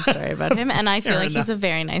believe a bad story about him, and I feel like he's a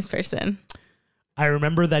very nice person. I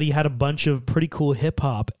remember that he had a bunch of pretty cool hip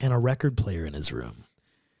hop and a record player in his room.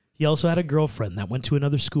 He also had a girlfriend that went to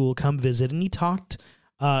another school come visit, and he talked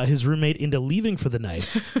his roommate into leaving for the night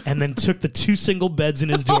and then took the 2 single beds in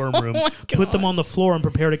his dorm room, put them on the floor, and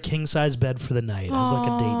prepared a king-size bed for the night. It was like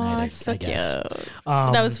a date night, I guess. Cute.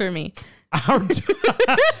 That was for me.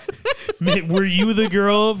 Were you the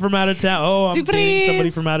girl from out of town? Oh, I'm Surprise. dating somebody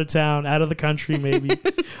from out of town, out of the country, maybe.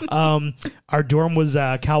 Our dorm was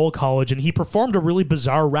Cowell College, and he performed a really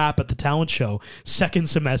bizarre rap at the talent show second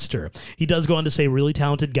semester. He does go on to say really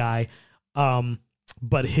talented guy,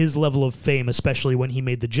 but his level of fame, especially when he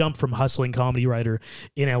made the jump from hustling comedy writer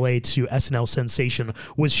in LA to SNL sensation,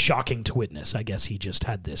 was shocking to witness. I guess he just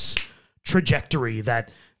had this trajectory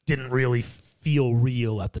that didn't really feel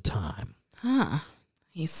real at the time. Huh.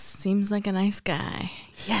 He seems like a nice guy.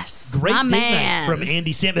 Yes. Great my date man. night from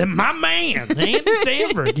Andy Samberg. My man, Andy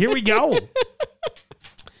Samberg. Here we go.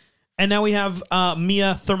 And now we have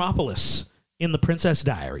Mia Thermopolis in the Princess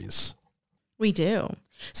Diaries. We do.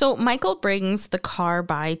 So Michael brings the car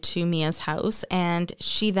by to Mia's house, and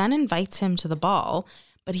she then invites him to the ball,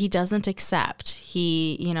 but he doesn't accept.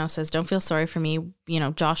 He, says, don't feel sorry for me.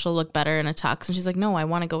 Josh will look better in a tux. And she's like, no, I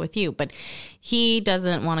want to go with you. But he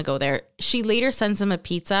doesn't want to go there. She later sends him a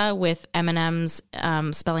pizza with M&M's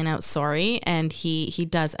spelling out sorry. And he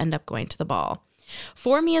does end up going to the ball.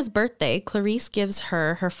 For Mia's birthday, Clarice gives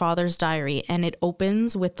her father's diary, and it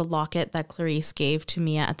opens with the locket that Clarice gave to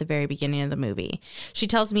Mia at the very beginning of the movie. She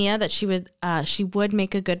tells Mia that she would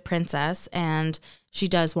make a good princess, and she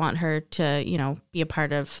does want her to, you know, be a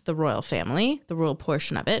part of the royal family, the royal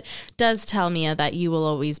portion of it, does tell Mia that you will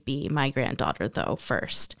always be my granddaughter, though,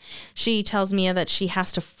 first. She tells Mia that she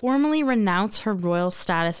has to formally renounce her royal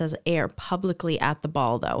status as heir publicly at the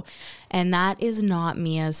ball, though. And that is not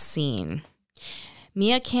Mia's scene.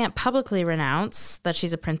 Mia can't publicly renounce that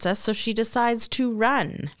she's a princess, so she decides to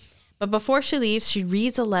run. But before she leaves, she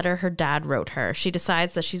reads a letter her dad wrote her. She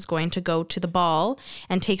decides that she's going to go to the ball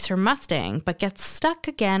and takes her Mustang, but gets stuck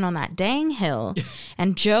again on that dang hill.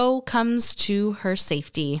 And Joe comes to her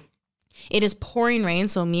safety. It is pouring rain,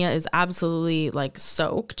 so Mia is absolutely like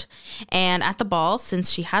soaked. And at the ball, since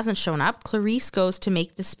she hasn't shown up, Clarice goes to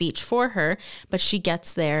make the speech for her, but she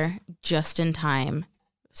gets there just in time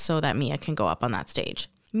so that Mia can go up on that stage.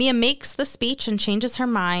 Mia makes the speech and changes her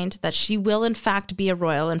mind that she will in fact be a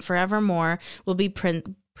royal and forevermore will be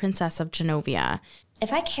Princess of Genovia.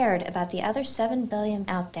 If I cared about the other 7 billion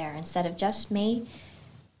out there instead of just me,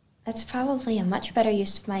 that's probably a much better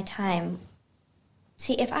use of my time.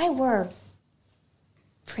 See, if I were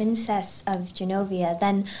Princess of Genovia,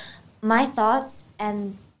 then my thoughts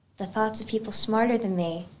and the thoughts of people smarter than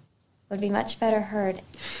me would be much better heard,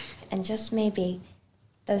 and just maybe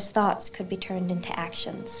those thoughts could be turned into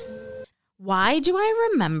actions. Why do I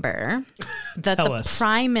remember that Tell the us.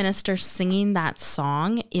 Prime Minister singing that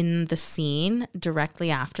song in the scene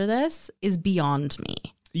directly after this is beyond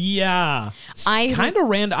me. Yeah. I kind of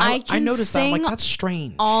random. I can noticed that. I'm like, sing that's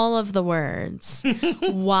strange. all of the words.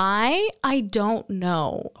 Why? I don't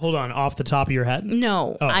know. Hold on. Off the top of your head?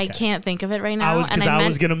 No, Oh, I okay. can't think of it right now. I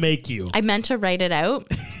was going to make you. I meant to write it out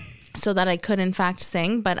so that I could in fact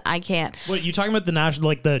sing, but I can't. What, you talking about the national,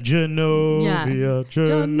 like the Genovia,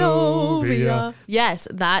 Genovia? Yes,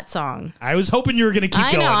 that song. I was hoping you were going to keep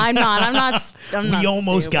I going. know, I'm not. We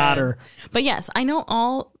almost stupid. got her. But yes, I know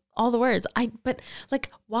all the words. But like,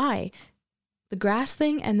 why? The grass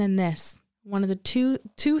thing and then this. One of the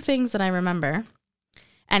two things that I remember.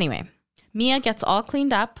 Anyway, Mia gets all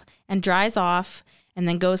cleaned up and dries off and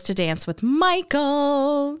then goes to dance with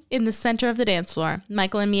Michael in the center of the dance floor.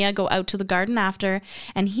 Michael and Mia go out to the garden after,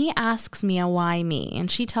 and he asks Mia, why me? And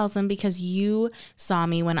she tells him, because you saw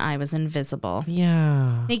me when I was invisible.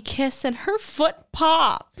 Yeah. They kiss and her foot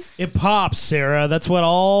pops. It pops, Sarah. That's what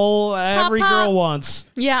every girl wants.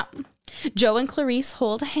 Yeah. Joe and Clarice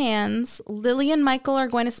hold hands. Lily and Michael are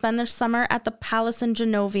going to spend their summer at the palace in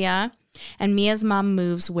Genovia, and Mia's mom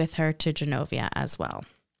moves with her to Genovia as well.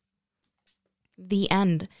 The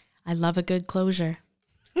end. I love a good closure.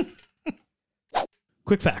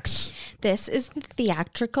 Quick facts. This is the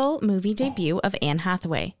theatrical movie debut of Anne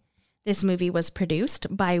Hathaway. This movie was produced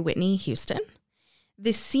by Whitney Houston.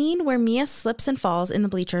 The scene where Mia slips and falls in the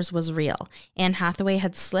bleachers was real. Anne Hathaway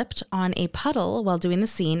had slipped on a puddle while doing the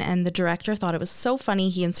scene, and the director thought it was so funny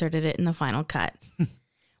he inserted it in the final cut.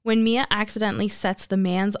 When Mia accidentally sets the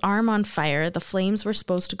man's arm on fire, the flames were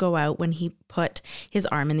supposed to go out when he put his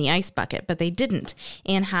arm in the ice bucket, but they didn't.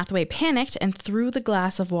 Anne Hathaway panicked and threw the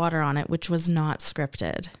glass of water on it, which was not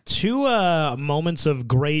scripted. Two moments of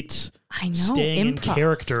great staying in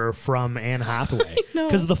character from Anne Hathaway.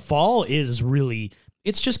 Because the fall is really,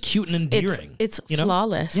 it's just cute and endearing. It's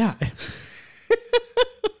flawless. Yeah. It's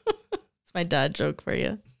my dad joke for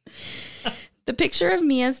you. The picture of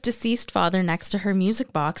Mia's deceased father next to her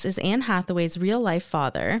music box is Anne Hathaway's real-life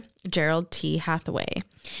father, Gerald T. Hathaway.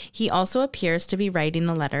 He also appears to be writing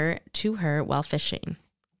the letter to her while fishing.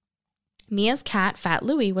 Mia's cat, Fat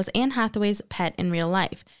Louie, was Anne Hathaway's pet in real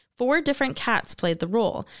life. 4 different cats played the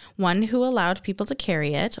role. One who allowed people to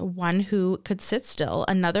carry it, one who could sit still,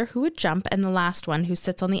 another who would jump, and the last one who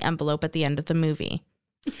sits on the envelope at the end of the movie.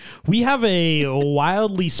 We have a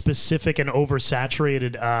wildly specific and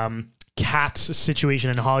oversaturated cat situation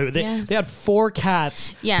in Hollywood. They had 4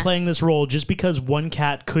 cats playing this role just because one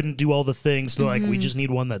cat couldn't do all the things. So like, we just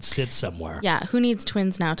need one that sits somewhere. Yeah, who needs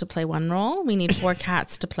twins now to play one role? We need 4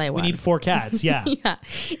 cats to play one. We need 4 cats, yeah. Yeah.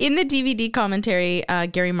 In the DVD commentary,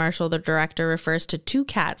 Gary Marshall, the director, refers to 2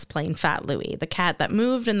 cats playing Fat Louie, the cat that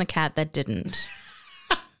moved and the cat that didn't.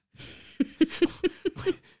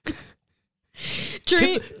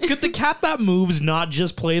 Could the cat that moves not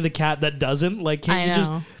just play the cat that doesn't? Like, can you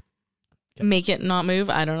just make it not move?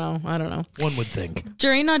 I don't know. One would think.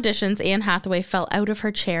 During auditions, Anne Hathaway fell out of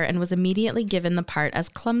her chair and was immediately given the part as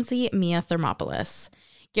clumsy Mia Thermopolis.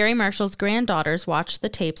 Gary Marshall's granddaughters watched the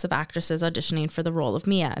tapes of actresses auditioning for the role of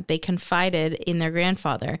Mia. They confided in their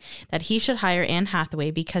grandfather that he should hire Anne Hathaway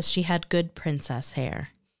because she had good princess hair.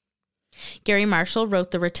 Gary Marshall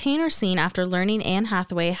wrote the retainer scene after learning Anne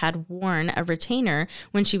Hathaway had worn a retainer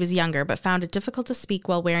when she was younger, but found it difficult to speak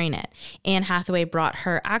while wearing it. Anne Hathaway brought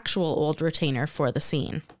her actual old retainer for the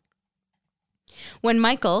scene. When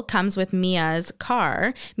Michael comes with Mia's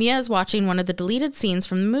car, Mia is watching one of the deleted scenes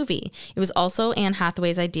from the movie. It was also Anne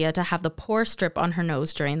Hathaway's idea to have the pore strip on her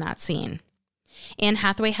nose during that scene. Anne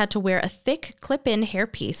Hathaway had to wear a thick clip-in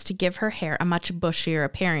hairpiece to give her hair a much bushier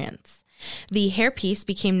appearance. The hairpiece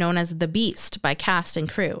became known as the Beast by cast and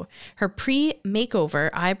crew. Her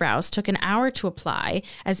pre-makeover eyebrows took an hour to apply,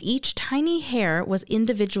 as each tiny hair was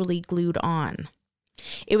individually glued on.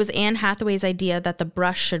 It was Anne Hathaway's idea that the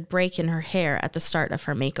brush should break in her hair at the start of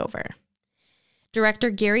her makeover. Director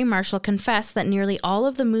Gary Marshall confessed that nearly all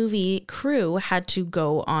of the movie crew had to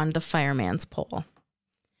go on the fireman's pole.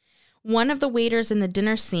 One of the waiters in the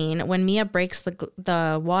dinner scene, when Mia breaks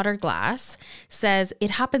the water glass, says, "It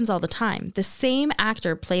happens all the time." The same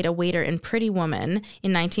actor played a waiter in Pretty Woman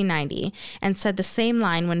in 1990 and said the same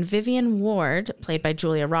line when Vivian Ward, played by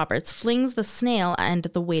Julia Roberts, flings the snail and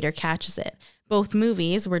the waiter catches it. Both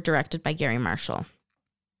movies were directed by Gary Marshall.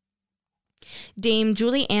 Dame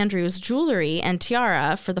Julie Andrews' jewelry and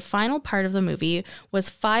tiara for the final part of the movie was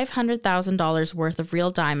 $500,000 worth of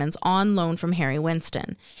real diamonds on loan from Harry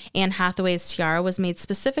Winston. Anne Hathaway's tiara was made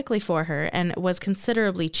specifically for her and was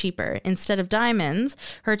considerably cheaper. Instead of diamonds,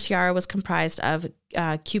 her tiara was comprised of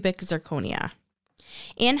cubic zirconia.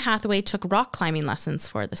 Anne Hathaway took rock climbing lessons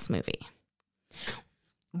for this movie.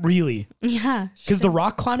 Really? Yeah. Because the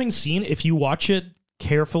rock climbing scene, if you watch it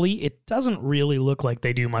carefully, it doesn't really look like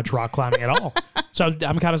they do much rock climbing at all. So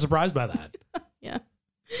I'm kind of surprised by that. Yeah.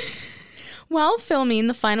 While filming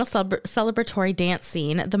the final celebratory dance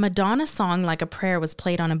scene, the Madonna song Like a Prayer was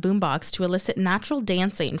played on a boombox to elicit natural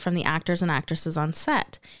dancing from the actors and actresses on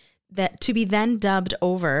set, that to be then dubbed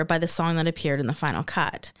over by the song that appeared in the final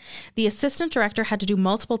cut. The assistant director had to do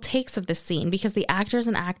multiple takes of this scene because the actors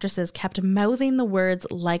and actresses kept mouthing the words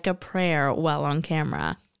like a prayer while on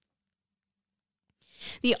camera.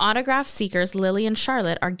 The autograph seekers, Lily and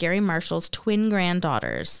Charlotte, are Gary Marshall's twin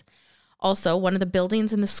granddaughters. Also, one of the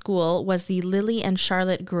buildings in the school was the Lily and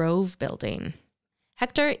Charlotte Grove building.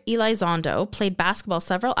 Hector Elizondo played basketball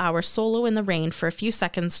several hours solo in the rain for a few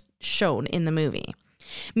seconds shown in the movie.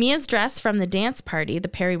 Mia's dress from the dance party, the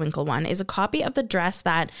periwinkle one, is a copy of the dress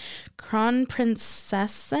that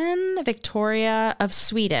Kronprinsessan Victoria of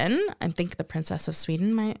Sweden, I think the Princess of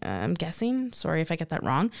Sweden, I'm guessing, sorry if I get that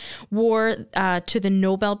wrong, wore to the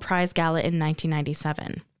Nobel Prize Gala in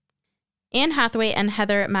 1997. Anne Hathaway and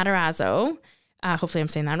Heather Matarazzo, hopefully I'm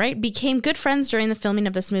saying that right, became good friends during the filming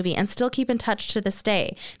of this movie and still keep in touch to this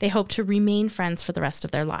day. They hope to remain friends for the rest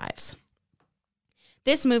of their lives.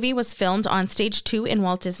 This movie was filmed on Stage 2 in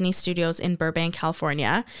Walt Disney Studios in Burbank,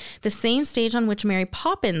 California, the same stage on which Mary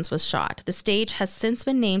Poppins was shot. The stage has since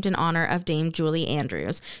been named in honor of Dame Julie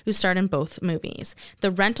Andrews, who starred in both movies. The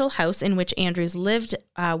rental house in which Andrews lived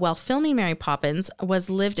while filming Mary Poppins was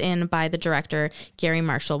lived in by the director Gary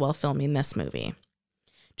Marshall while filming this movie.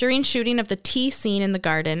 During shooting of the tea scene in the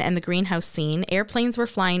garden and the greenhouse scene, airplanes were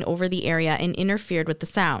flying over the area and interfered with the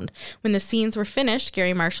sound. When the scenes were finished,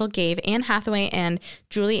 Gary Marshall gave Anne Hathaway and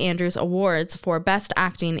Julie Andrews awards for Best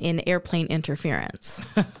Acting in Airplane Interference.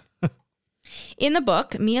 In the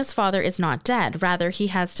book, Mia's father is not dead. Rather, he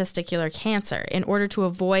has testicular cancer. In order to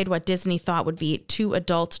avoid what Disney thought would be too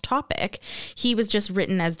adult topic, he was just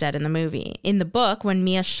written as dead in the movie. In the book, when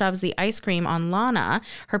Mia shoves the ice cream on Lana,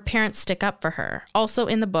 her parents stick up for her. Also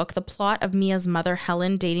in the book, the plot of Mia's mother,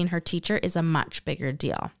 Helen, dating her teacher is a much bigger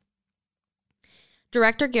deal.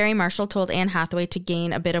 Director Gary Marshall told Anne Hathaway to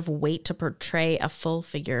gain a bit of weight to portray a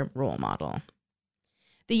full-figure role model.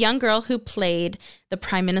 The young girl who played the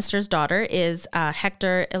Prime Minister's daughter is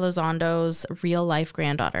Hector Elizondo's real-life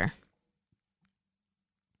granddaughter.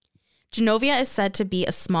 Genovia is said to be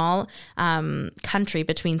a small country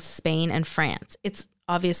between Spain and France. It's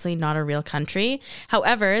obviously not a real country.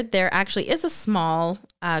 However, there actually is a small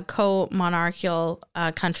co-monarchical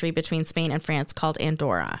country between Spain and France called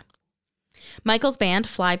Andorra. Michael's band,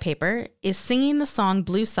 Flypaper, is singing the song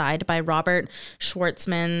Blue Side by Robert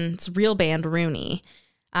Schwartzman's real band, Rooney.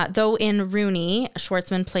 Though in Rooney,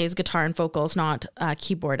 Schwartzman plays guitar and vocals, not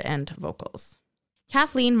keyboard and vocals.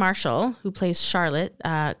 Kathleen Marshall, who plays Charlotte,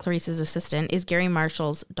 Clarice's assistant, is Gary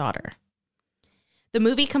Marshall's daughter. The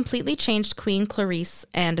movie completely changed Queen Clarice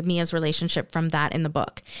and Mia's relationship from that in the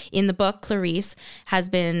book. In the book, Clarice has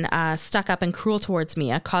been stuck up and cruel towards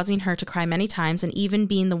Mia, causing her to cry many times and even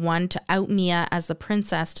being the one to out Mia as the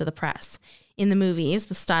princess to the press. In the movies,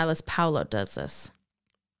 the stylist Paolo does this.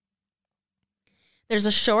 There's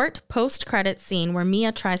a short post-credit scene where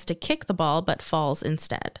Mia tries to kick the ball but falls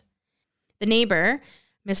instead. The neighbor,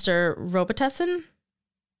 Mr. Robitussin,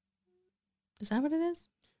 is that what it is?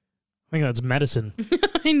 I think that's medicine.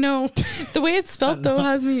 I know. The way it's spelled, though,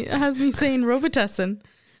 has me saying Robitussin.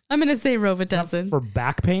 I'm going to say Robitussin. For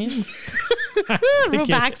back pain?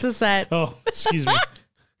 Robaxacet. Oh, excuse me.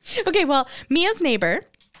 Okay, well, Mia's neighbor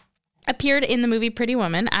appeared in the movie Pretty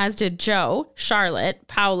Woman, as did Joe, Charlotte,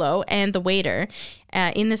 Paolo, and the waiter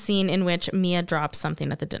in the scene in which Mia drops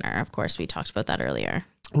something at the dinner. Of course, we talked about that earlier.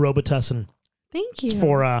 Robitussin. Thank you. It's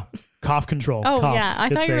for cough control. Oh, cough. yeah. I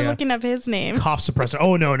thought you were looking up his name. Cough suppressor.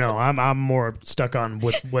 Oh, no. I'm more stuck on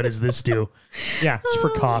what does this do? Yeah, it's for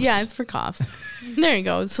coughs. Yeah, it's for coughs. There you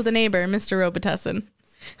go. So the neighbor, Mr. Robitussin.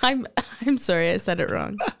 I'm sorry, I said it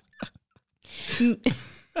wrong.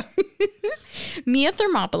 Mia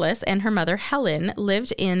Thermopolis and her mother Helen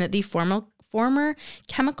lived in the former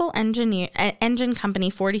chemical engine company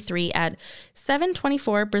 43 at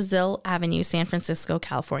 724 Brazil Avenue, San Francisco,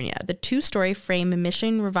 California. The 2-story frame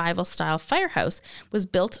Mission Revival style firehouse was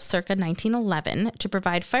built circa 1911 to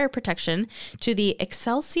provide fire protection to the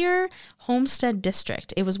Excelsior Homestead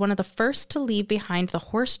District. It was one of the first to leave behind the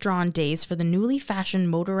horse-drawn days for the newly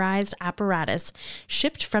fashioned motorized apparatus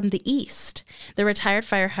shipped from the East. The retired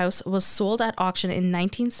firehouse was sold at auction in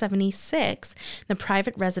 1976. The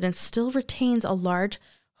private residence still retains a large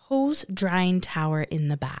hose drying tower in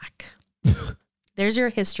the back. There's your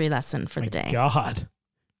history lesson for the day. God.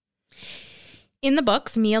 In the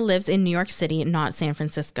books, Mia lives in New York City, not San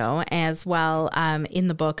Francisco. As well, in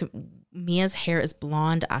the book, Mia's hair is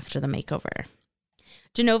blonde after the makeover.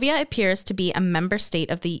 Genovia appears to be a member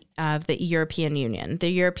state of the European Union. The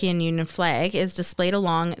European Union flag is displayed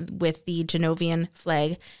along with the Genovian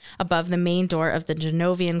flag above the main door of the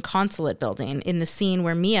Genovian consulate building in the scene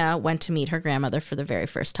where Mia went to meet her grandmother for the very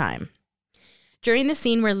first time. During the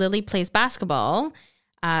scene where Lily plays basketball,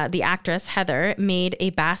 the actress Heather made a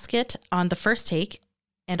basket on the first take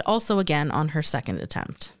and also again on her second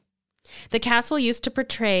attempt. The castle used to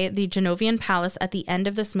portray the Genovian palace at the end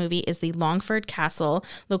of this movie is the Longford Castle,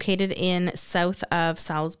 located in south of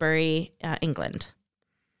Salisbury, England.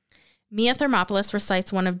 Mia Thermopolis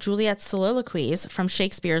recites one of Juliet's soliloquies from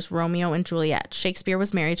Shakespeare's Romeo and Juliet. Shakespeare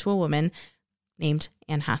was married to a woman named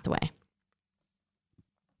Anne Hathaway.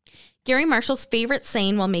 Gary Marshall's favorite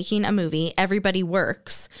saying while making a movie, "Everybody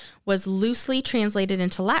works," was loosely translated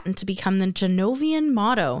into Latin to become the Genovian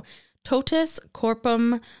motto, "Totus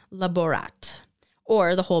corpum laborat,"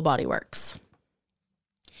 or "the whole body works."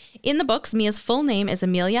 In the books, Mia's full name is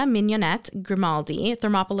Amelia Mignonette Grimaldi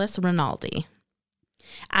Thermopolis Rinaldi.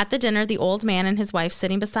 At the dinner, the old man and his wife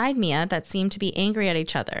sitting beside Mia that seemed to be angry at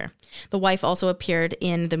each other. The wife also appeared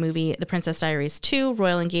in the movie The Princess Diaries 2,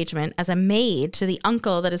 Royal Engagement, as a maid to the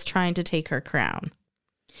uncle that is trying to take her crown.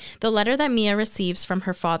 The letter that Mia receives from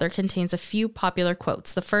her father contains a few popular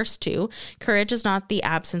quotes. The first two, "Courage is not the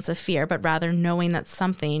absence of fear, but rather knowing that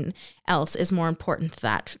something else is more important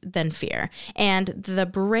than fear," and "The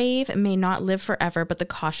brave may not live forever, but the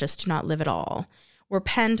cautious do not live at all," were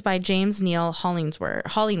penned by James Neal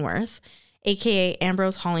Hollingworth, aka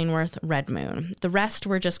Ambrose Hollingworth Red Moon. The rest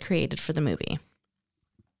were just created for the movie.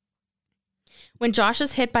 When Josh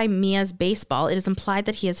is hit by Mia's baseball, it is implied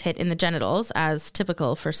that he is hit in the genitals, as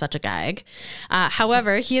typical for such a gag.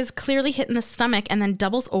 However, he is clearly hit in the stomach and then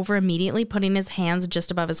doubles over immediately, putting his hands just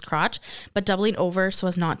above his crotch, but doubling over so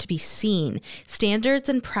as not to be seen. Standards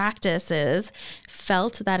and practices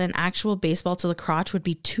felt that an actual baseball to the crotch would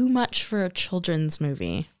be too much for a children's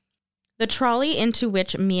movie. The trolley into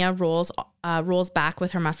which Mia rolls back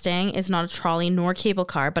with her Mustang is not a trolley nor cable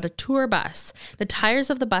car, but a tour bus. The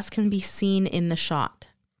tires of the bus can be seen in the shot.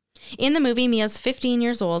 In the movie, Mia's 15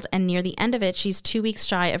 years old, and near the end of it, she's 2 weeks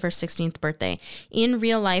shy of her 16th birthday. In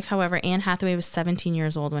real life, however, Anne Hathaway was 17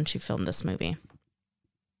 years old when she filmed this movie.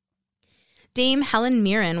 Dame Helen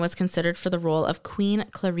Mirren was considered for the role of Queen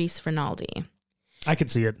Clarice Rinaldi. I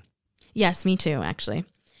could see it. Yes, me too, actually.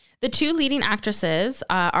 The two leading actresses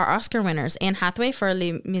are Oscar winners, Anne Hathaway for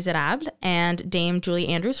Les Miserables and Dame Julie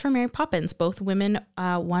Andrews for Mary Poppins. Both women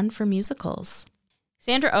won for musicals.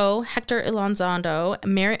 Sandra Oh, Hector Elizondo,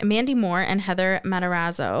 Mandy Moore, and Heather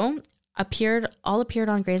Matarazzo all appeared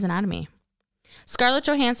on Grey's Anatomy. Scarlett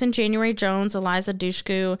Johansson, January Jones, Eliza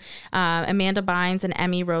Dushku, Amanda Bynes, and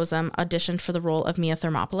Emmy Rossum auditioned for the role of Mia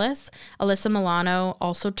Thermopolis. Alyssa Milano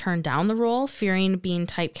also turned down the role, fearing being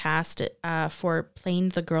typecast for playing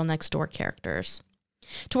the girl next door characters.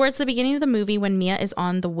 Towards the beginning of the movie, when Mia is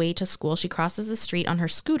on the way to school, she crosses the street on her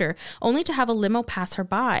scooter, only to have a limo pass her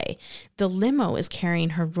by. The limo is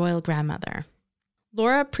carrying her royal grandmother.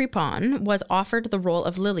 Laura Prepon was offered the role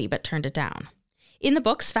of Lily, but turned it down. In the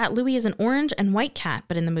books, Fat Louie is an orange and white cat,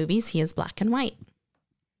 but in the movies, he is black and white.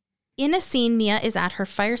 In a scene, Mia is at her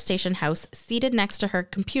fire station house, seated next to her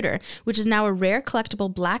computer, which is now a rare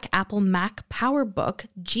collectible Black Apple Mac PowerBook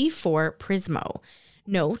G4 Prismo.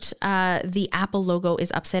 Note, the Apple logo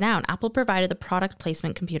is upside down. Apple provided the product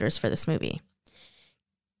placement computers for this movie.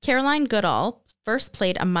 Caroline Goodall first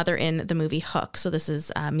played a mother in the movie Hook. So this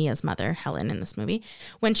is Mia's mother, Helen, in this movie,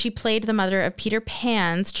 when she played the mother of Peter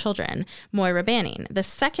Pan's children, Moira Banning. The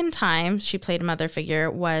second time she played a mother figure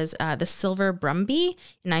was The Silver Brumby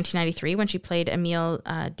in 1993, when she played Emile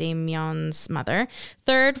Damien's mother.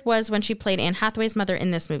 Third was when she played Anne Hathaway's mother in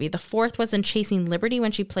this movie. The fourth was in Chasing Liberty,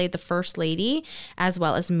 when she played the First Lady, as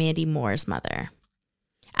well as Mandy Moore's mother.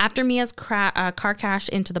 After Mia's car crash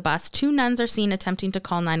into the bus, 2 nuns are seen attempting to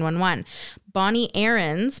call 911. Bonnie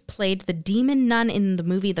Aarons played the demon nun in the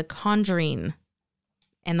movie The Conjuring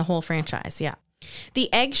and the whole franchise, yeah.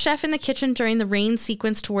 The egg chef in the kitchen during the rain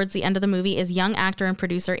sequence towards the end of the movie is young actor and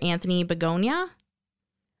producer Anthony Begonia.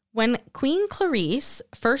 When Queen Clarice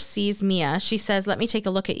first sees Mia, she says, "Let me take a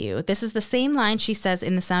look at you." This is the same line she says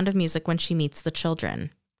in The Sound of Music when she meets the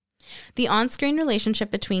children. The on-screen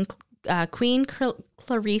relationship between Queen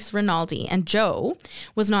Clarice Rinaldi and Joe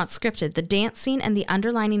was not scripted. The dance scene and the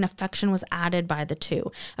underlining affection was added by the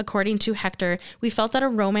two. According to Hector, "We felt that a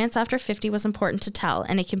romance after 50 was important to tell,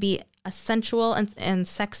 and it can be sensual and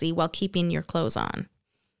sexy while keeping your clothes on."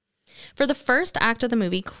 For the first act of the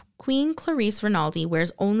movie, Queen Clarice Rinaldi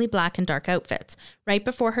wears only black and dark outfits. Right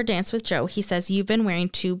before her dance with Joe, he says, you've been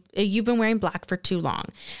wearing black for too long."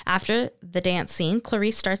 After the dance scene,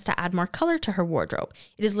 Clarice starts to add more color to her wardrobe.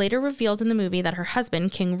 It is later revealed in the movie that her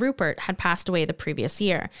husband, King Rupert, had passed away the previous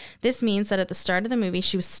year. This means that at the start of the movie,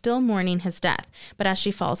 she was still mourning his death. But as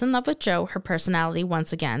she falls in love with Joe, her personality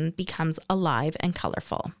once again becomes alive and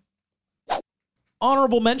colorful.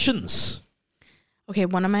 Honorable mentions. Okay,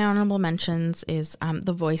 one of my honorable mentions is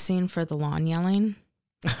the voicing for the lawn yelling.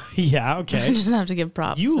 Yeah, okay. I just have to give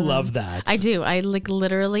props. You love that. I do. I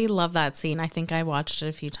literally love that scene. I think I watched it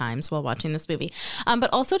a few times while watching this movie. But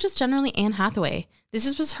also just generally Anne Hathaway.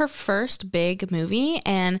 This was her first big movie,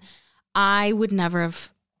 and I would never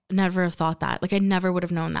have thought that. Like, I never would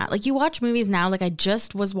have known that. Like, you watch movies now, like I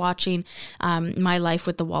just was watching My Life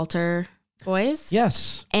with the Walter Boys.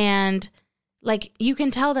 Yes. And like, you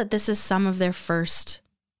can tell that this is some of their first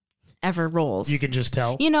ever roles. You can just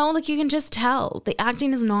tell. You know, like, you can just tell. The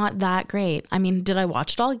acting is not that great. I mean, did I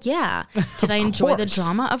watch it all? Yeah. Did I enjoy the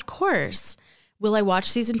drama? Of course. Will I watch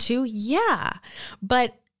season 2? Yeah.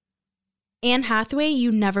 But Anne Hathaway,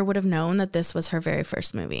 you never would have known that this was her very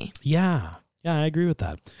first movie. Yeah. Yeah, I agree with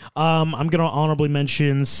that. I'm going to honorably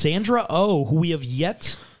mention Sandra Oh, who we have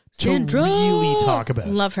yet to really talk about.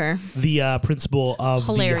 Love her. The principal of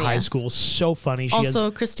the high school. So funny. She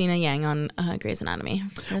also Christina Yang on Grey's Anatomy.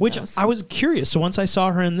 Which I was curious. So once I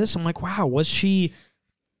saw her in this, I'm like, wow, was she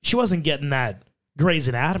wasn't getting that Grey's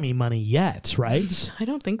Anatomy money yet, right? I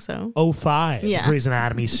don't think so. 2005, yeah. Grey's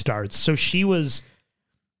Anatomy starts. So she was...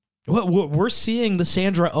 We're seeing the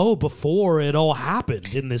Sandra Oh before it all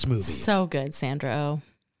happened in this movie. So good, Sandra Oh.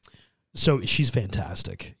 So she's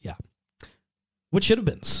fantastic. Yeah. What should have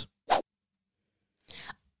been?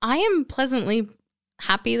 I am pleasantly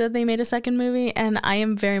happy that they made a second movie, and I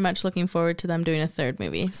am very much looking forward to them doing a third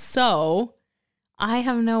movie. So I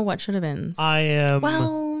have no what should have been. I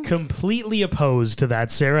am completely opposed to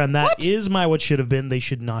that, Sarah, and that is my what should have been. They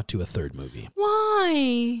should not do a third movie.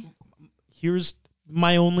 Why? Here's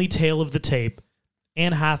my only tale of the tape.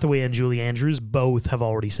 Anne Hathaway and Julie Andrews both have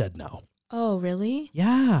already said no. Oh, really?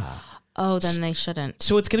 Yeah. Oh, then they shouldn't.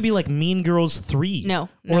 So it's going to be like Mean Girls 3. No.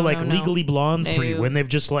 Or like Legally Blonde 3, when they've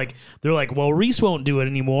just like, they're like, well, Reese won't do it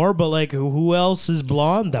anymore, but like, who else is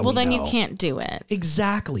blonde that we know? Well, then you can't do it.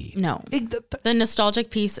 Exactly. No. The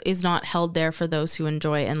nostalgic piece is not held there for those who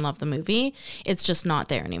enjoy and love the movie. It's just not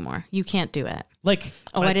there anymore. You can't do it. Like,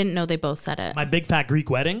 I didn't know they both said it. My Big Fat Greek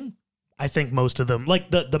Wedding, I think most of them,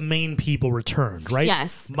 like the main people returned, right?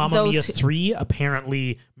 Yes. Mamma Mia 3,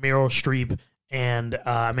 apparently Meryl Streep and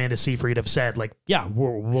Amanda Seyfried have said, like, yeah,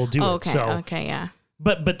 we'll do it. So, okay, yeah.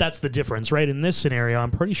 But that's the difference, right? In this scenario,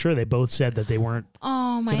 I'm pretty sure they both said that they weren't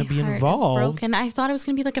going to be involved. Is broken. I thought it was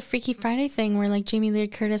going to be like a Freaky Friday thing where like Jamie Lee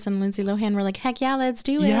Curtis and Lindsay Lohan were like, heck yeah, let's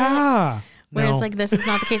do it. Yeah. Whereas like this is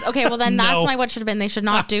not the case. Okay, well then that's my what should have been. They should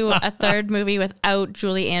not do a third movie without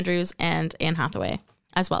Julie Andrews and Anne Hathaway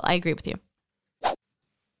as well. I agree with you.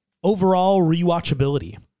 Overall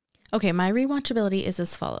rewatchability. Okay, my rewatchability is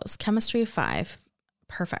as follows. Chemistry 5,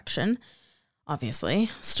 perfection, obviously.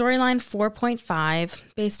 Storyline 4.5,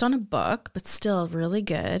 based on a book, but still really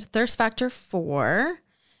good. Thirst factor 4.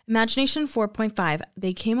 Imagination 4.5.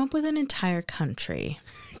 They came up with an entire country.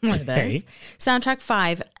 Okay. Soundtrack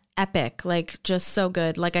 5, epic, like just so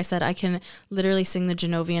good. Like I said, I can literally sing the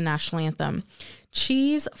Genovian national anthem.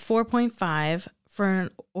 Cheese 4.5 for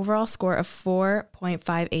an overall score of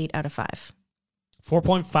 4.58 out of 5.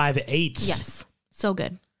 4.58. Yes. So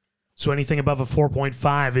good. So anything above a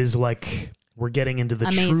 4.5 is like we're getting into the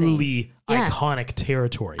Amazing. truly Yes. iconic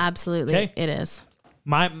territory. Absolutely. Okay. It is.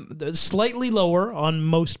 My slightly lower on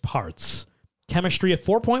most parts. Chemistry at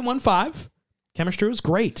 4.15. Chemistry was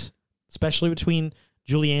great, especially between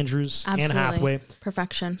Julie Andrews, Absolutely. Anne Hathaway.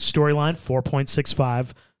 Perfection. Storyline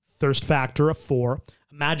 4.65. Thirst factor a 4.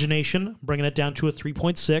 Imagination bringing it down to a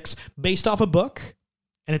 3.6 based off a book.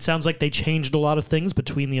 And it sounds like they changed a lot of things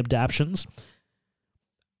between the adaptions.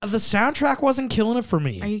 The soundtrack wasn't killing it for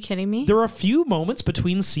me. Are you kidding me? There were a few moments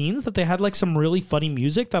between scenes that they had like some really funny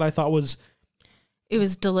music that I thought was It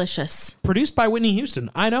was delicious. produced by Whitney Houston.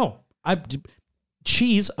 I know.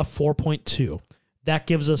 Cheese a 4.2. That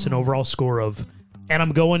gives us an overall score of, and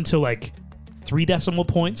I'm going to like 3 decimal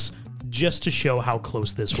points just to show how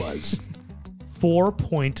close this was.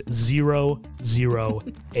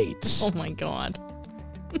 4.008. Oh my God.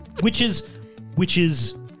 which is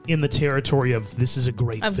in the territory of this is a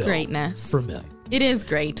great Of film greatness. for me. It is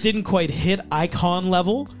great. Didn't quite hit icon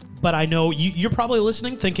level, but I know you're probably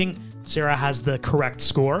listening thinking Sarah has the correct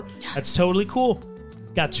score. Yes. That's totally cool.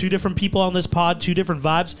 Got 2 different people on this pod, 2 different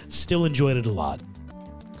vibes. Still enjoyed it a lot.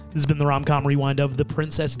 This has been the Rom-Com Rewind of The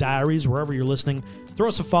Princess Diaries. Wherever you're listening, throw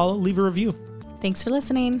us a follow, leave a review. Thanks for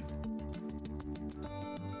listening.